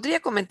 ¿Podría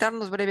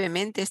comentarnos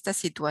brevemente esta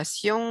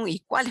situación y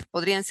cuáles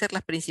podrían ser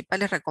las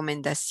principales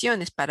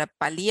recomendaciones para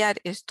paliar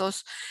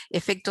estos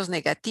efectos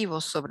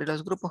negativos sobre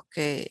los grupos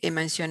que he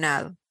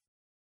mencionado?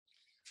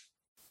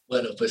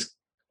 Bueno, pues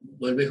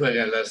vuelve y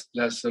juega.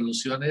 Las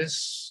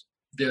soluciones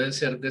deben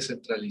ser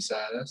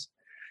descentralizadas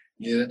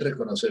y deben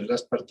reconocer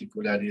las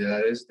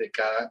particularidades de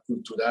cada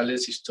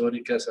culturales,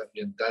 históricas,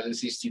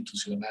 ambientales,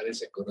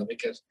 institucionales,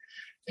 económicas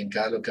en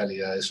cada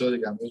localidad. Eso,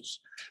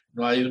 digamos,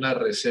 no hay una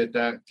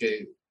receta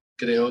que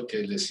creo que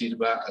le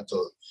sirva a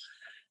todos.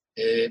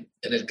 En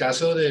el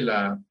caso de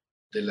la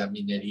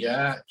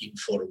minería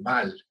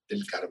informal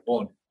del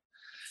carbón,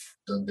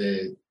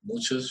 donde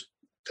muchos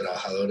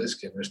trabajadores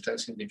que no están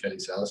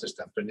sindicalizados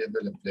están perdiendo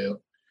el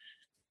empleo,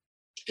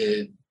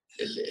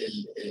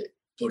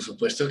 por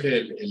supuesto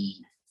que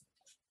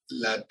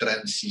la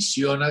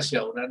transición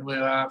hacia una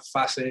nueva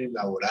fase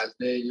laboral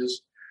de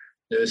ellos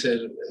debe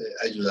ser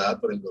ayudada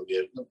por el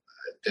gobierno.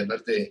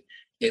 Temas de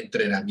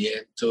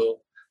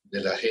entrenamiento de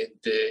la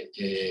gente,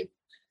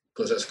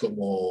 cosas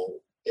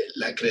como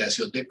la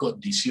creación de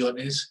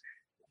condiciones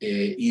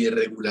y de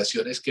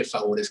regulaciones que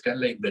favorezcan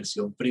la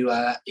inversión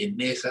privada en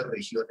esas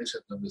regiones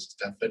en donde se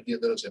están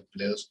perdiendo los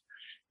empleos,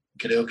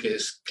 creo que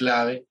es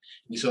clave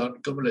y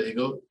son, como le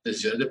digo,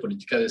 decisiones de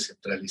política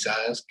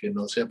descentralizadas que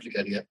no se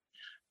aplicarían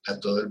a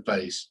todo el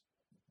país.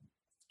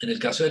 En el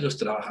caso de los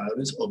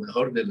trabajadores, o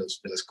mejor, de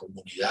las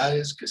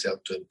comunidades que se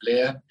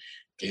autoemplean,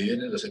 que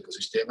viven en los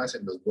ecosistemas,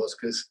 en los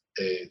bosques,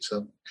 en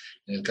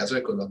el caso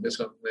de Colombia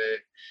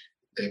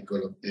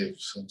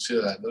son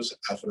ciudadanos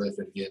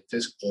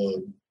afrodescendientes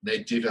o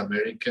Native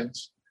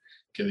Americans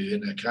que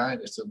viven acá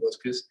en estos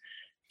bosques.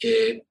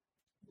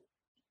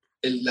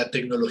 La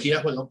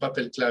tecnología juega un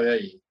papel clave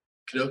ahí.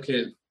 Creo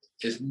que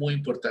es muy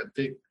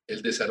importante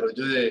el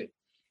desarrollo de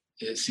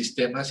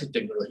sistemas y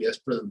tecnologías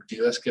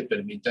productivas que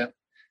permitan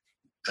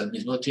al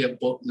mismo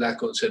tiempo la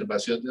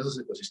conservación de esos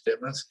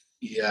ecosistemas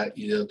y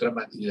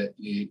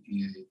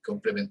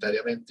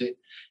complementariamente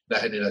la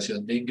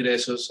generación de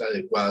ingresos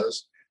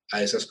adecuados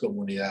a esas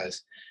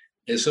comunidades.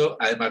 Eso,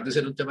 además de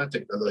ser un tema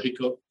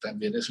tecnológico,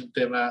 también es un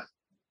tema,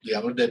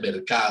 digamos, de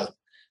mercado,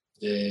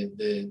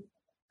 de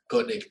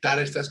conectar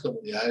a estas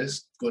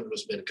comunidades con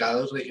los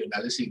mercados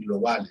regionales y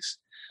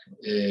globales.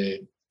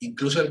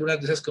 Incluso algunas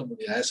de esas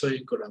comunidades hoy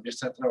en Colombia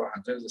están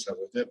trabajando en el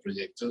desarrollo de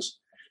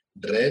proyectos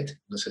RED,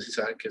 no sé si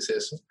saben qué es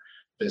eso,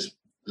 pues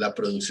la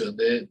producción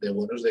de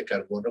bonos de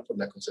carbono por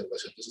la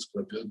conservación de sus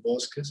propios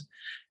bosques.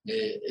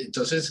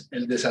 Entonces,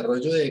 el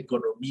desarrollo de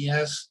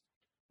economías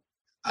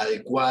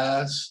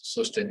adecuadas,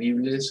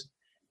 sostenibles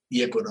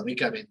y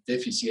económicamente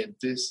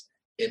eficientes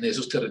en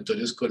esos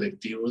territorios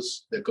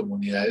colectivos de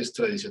comunidades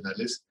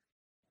tradicionales,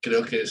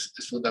 creo que es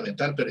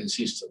fundamental, pero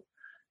insisto,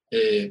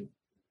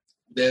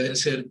 deben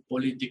ser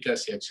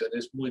políticas y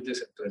acciones muy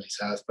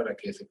descentralizadas para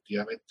que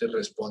efectivamente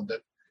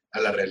respondan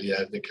a la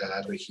realidad de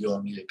cada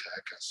región y de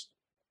cada caso.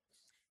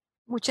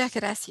 Muchas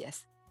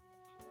gracias.